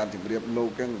ខ្ញុំបានជម្រាបលោក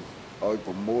ហ្នឹងឲ្យ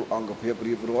ប្រមូលអង្គភាព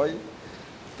រៀបរយ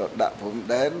ទៅដាក់ព្រំ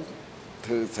ដែន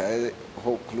ធ្វើស្រែ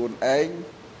ហូបខ្លួនឯង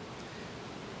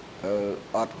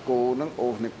អត់គោហ្នឹងអូ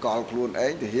សនេះកលខ្លួនឯ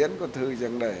ងទាហានក៏ធ្វើចឹ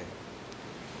ងដែរ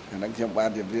អាហ្នឹងខ្ញុំបាន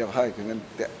ជម្រាបហើយគឺ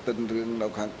តាក់ទិនរឿងនៅ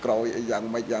ខាងក្រោយអីយ៉ាង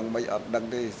ម៉េចអត់ដឹង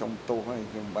ទេសុំទោសហើយ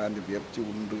ខ្ញុំបានជម្រាបជូ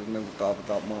នរឿងហ្នឹងបន្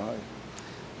តមកហើយ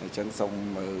អញ្ចឹងសូម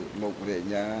លោករ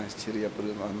ញ្ញា ជ្រាប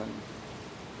រឿងអស់ហ្នឹង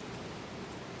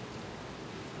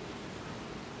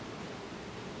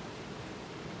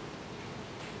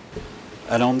And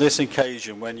And on this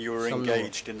occasion, when you were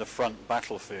engaged in the front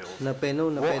battlefield,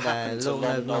 what happened to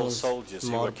Lon Nol soldiers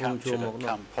who were captured at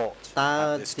Camp Pot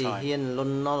at this time?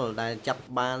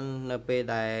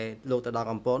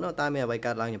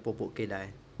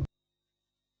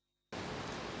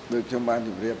 ដូចខ្ញុំបានជ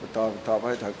ម្រាបបន្ត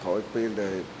ឲ្យថាក្រោយពេលដែ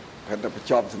លគាត់ទៅបញ្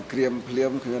ចប់សង្គ្រាមភ្លា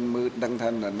មគ្មានមើលដឹងថា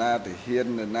នរណាទាហាន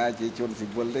នរណាជាជនស៊ី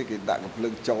វិលទេគេដាក់កំភ្លើ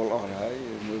ងចូលអស់ហើយ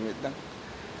មើលមិនដឹង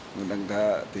មិនដឹងថា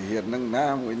ទាហានហ្នឹងណា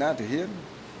មួយណាទាហាន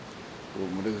ព្រោះ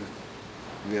មនុស្ស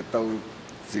វាទៅ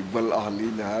ស៊ីវិលអស់លី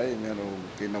ងទៅហើយមាន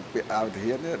គេនៅពាក់អាវទា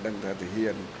ហានដឹងថាទាហា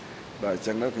នដល់អញ្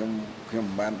ចឹងទៅខ្ញុំមិន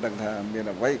បានដឹងថាមាន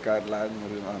អ្វីកើតឡើង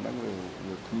រឿងអស់ហ្នឹង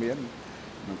វាគ្មាន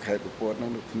នៅខេត្តកំពតហ្នឹ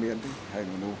ងគ្មានទេហើយ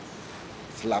មនុស្ស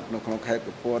ស្លាប់នៅក្នុងខេត្ត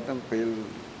កំពតហ្នឹងពេល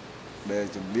ដែល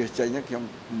ជំនះចេញហ្នឹងខ្ញុំ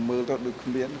មើលទៅដូចគ្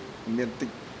មានតិច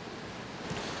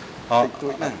តួ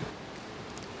ចណាស់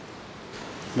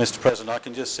Mr. President, I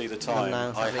can just see the time.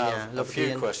 I have a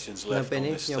few questions left on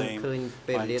this theme.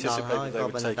 I anticipated they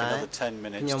would take another 10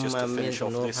 minutes just to finish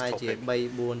off this topic,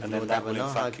 and then that will in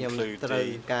fact conclude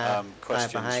the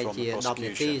questions from the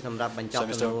prosecution. So,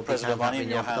 Mr. President, I'm in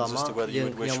your hands as to whether you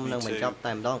would wish me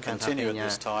to continue at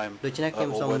this time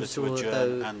or whether to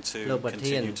adjourn and to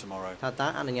continue tomorrow. ថាតើ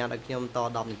អនុញ្ញាតឲ្យខ្ញុំត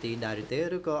10នាទីដែរឬទេ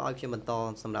ឬក៏ឲ្យខ្ញុំបន្ត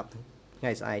សម្រាប់ថ្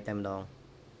ងៃស្អែកតែម្ដង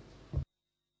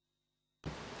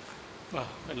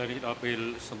ឥឡូវនេះដល់ពេល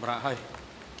សម្រាប់ហើយ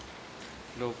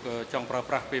លោកចង់ប្រើ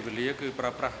ប្រាស់ពេលវេលាគឺប្រើ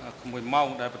ប្រាស់1ម៉ោង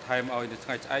ដែលបន្ថែមឲ្យនៅថ្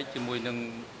ងៃស្អែកជាមួយនឹង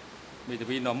មេធា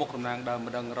វីនៅមុខតំណាងដើម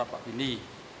ម្ដងរដ្ឋបព្វនី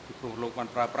ពីព្រោះលោកបាន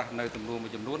ប្រើប្រាស់នៅចំនួនមួ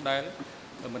យចំនួនដែល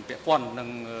មិនពាក់ព័ន្ធនឹង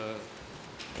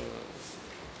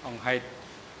អង្គហេតុ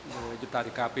យុត្តា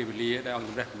ធិការពេលវេលាដែលអង្គ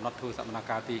ជំរះកំណត់ធ្វើសកម្ម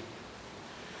ភាពទី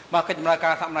បាទកិច្ចដំណើរ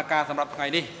ការសកម្មភាពសម្រាប់ថ្ងៃ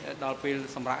នេះដល់ពេល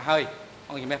សម្រាប់ហើយ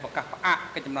អង្គជំរះប្រកាសផ្អាក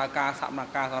កិច្ចដំណើរការសកម្ម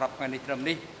ភាពសម្រាប់ថ្ងៃនេះត្រឹម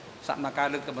នេះ សកម្មភាព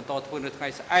លើកទៅបន្តធ្វើនៅថ្ងៃ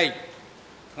ស្អែក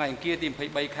ថ្ងៃអង្គារទី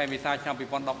23ខែមេសាឆ្នាំ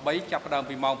2013ចាប់ផ្ដើម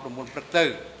ពីម៉ោង 9 ព្រឹកទៅ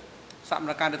សកម្ម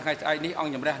ភាពនៅថ្ងៃស្អែកនេះអង្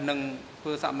គជំរះនឹងធ្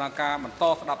វើសកម្មភាពបន្ត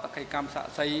ស្ដាប់តក្កីកម្មសាក់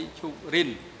សីឈូករិន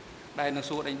ដែលនឹង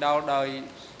សួរដេញដោលដោយ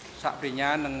សហប្រញ្ញា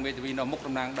និងមេធាវីនៅមុខ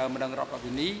តំណាងដើមម្ដងរដ្ឋបព្វ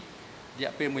នីរ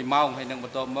យៈពេល 1 ម៉ោងហើយនឹងប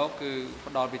ន្តមកគឺ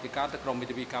ផ្ដល់វេទិកាទៅក្រុមមេ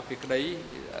ធាវីការពារក្តី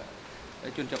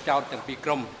ជនជាប់ចោទទាំងពីរក្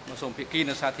រុមមកសូមភាគី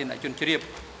នៅសាធារណជនជ្រាប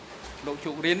លោក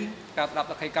ជុករិនការស្ដាប់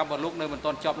តក្កីកម្មរបស់លោកនៅមិន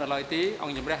ទាន់ចប់នៅឡើយទេអ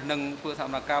ង្គជំរះនឹងធ្វើសក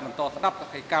ម្មភាពបន្តស្ដាប់ត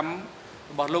ក្កីកម្ម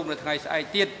របស់លោកនៅថ្ងៃស្អែក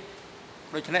ទៀត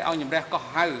ដូច្នេះអង្គជំរះក៏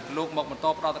ហៅលោកមកបន្ត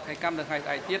ផ្ដល់តក្កីកម្មនៅថ្ងៃស្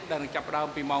អែកទៀតដែលនឹងចាប់ផ្ដើម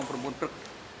ពីម៉ោង 9 ព្រឹក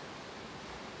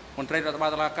មន្ត្រីរដ្ឋបាល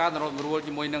តុលាការនឹងរួល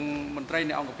ជាមួយនឹងមន្ត្រី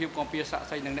នៃអង្គភាពគាំពារសាក់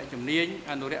សីនិងអ្នកជំនាញ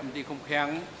អនុរិយមន្ត្រីឃុំឃាំង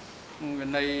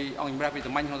នៃអង្គជំរះវិ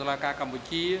សាមញ្ញក្នុងតុលាការកម្ពុ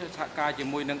ជាសហការជា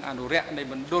មួយនឹងអនុរិយនៃ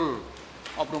មណ្ឌល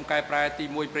អប់រំកែប្រែទី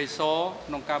 1 ព្រៃសរ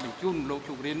ក្នុងការបញ្ជូនលោក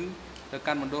ជុករិន ទៅ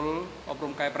កាន់មណ្ឌលអប់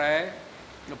រំកែប្រែ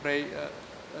នៅព្រៃ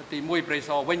ទី 1 ព្រៃស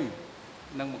រវិញ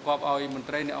នឹងបង្កប់ឲ្យមន្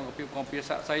ត្រីនៃអង្គភាពគាំពារ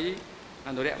សាក់សីអ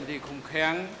នុរិយមន្ត្រីឃុំ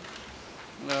ឃាំង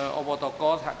អបតក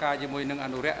សហការជាមួយនឹងអ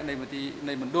នុរិយនៃ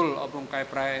មណ្ឌលអប់រំកែ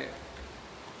ប្រែ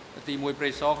ទី 1 ព្រៃ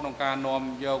សរក្នុងការនាំ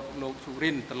យកលោកជុក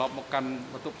រិនត្រឡប់មកកាន់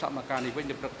បន្ទប់សកម្មភាពនេះវិញ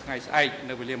នៅព្រឹកថ្ងៃស្អែក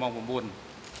នៅវេលាម៉ោង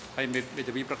 9 ហើយមេ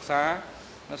ធាវីប្រឹក្សា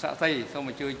សាក់សីសូម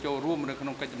អញ្ជើញចូលរួមនៅក្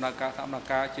នុងកិច្ចដំណើរការសកម្ម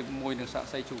ភាពជាមួយនឹងសាក់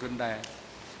សីជុករិនដែរ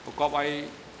បង្កប់ឲ្យ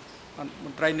ម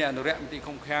ន្ត្រីនៃអនុរិយមន្ត្រី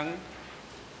ឃុំឃាំង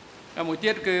មួយ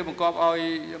ទៀតគឺបង្កប់ឲ្យ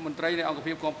មន្ត្រីនៃអង្គ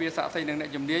ភាពគាំពារសាក់សីនិងអ្នក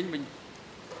ជំនាញបញ្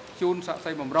ជូនសាក់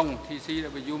សីបំរុង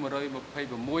TCW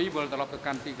 126 វិលត្រឡប់ទៅ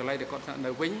កាន់ទីកន្លែងដែលគាត់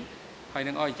នៅវិញហើយ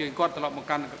នឹងឲ្យអញ្ជើញគាត់ត្រឡប់មក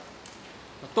កាន់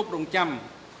បន្ទប់រងចាំ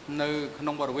នៅក្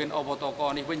នុងបរិវេណអបតក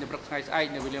នេះវិញនៅព្រឹកថ្ងៃស្អែក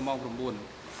នៅវេលាម៉ោង 9 បង្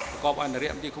កប់អនុរិ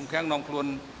យមន្ត្រីឃុំឃាំងនាំខ្លួន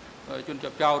ជនជា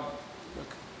ប់ចោទ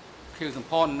ខៀវសំ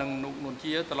ផននិងនុកនួន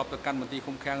ជាត្រឡប់ទៅកាន់មន្ទីរ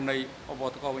ឃុំឃាំងនៃអប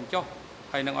តកវិញចុះ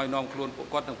ហើយនឹងឲ្យនាំខ្លួនពួក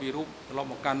គាត់ទាំងពីររូបត្រឡប់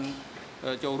មកកាន់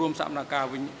ចូលរួមសកម្មភា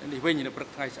ពនេះវិញនៅព្រឹក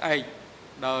ថ្ងៃស្អែក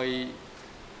ដោយ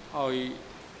ឲ្យ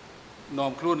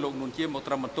នាំខ្លួនលោកនួនជាមក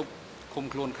ត្រឹមបន្ទប់ឃុំ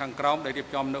ខ្លួនខាងក្រោមដែលរៀប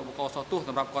ចំនៅឧបករណ៍សោះទោសស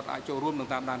ម្រាប់គាត់អាចចូលរួមនឹង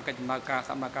តាមដានកិច្ចដំណើរការ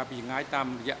សកម្មភាពពីចម្ងាយតាម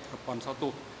រយៈប្រព័ន្ធសោះទោ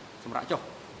សសម្រាប់ចុះ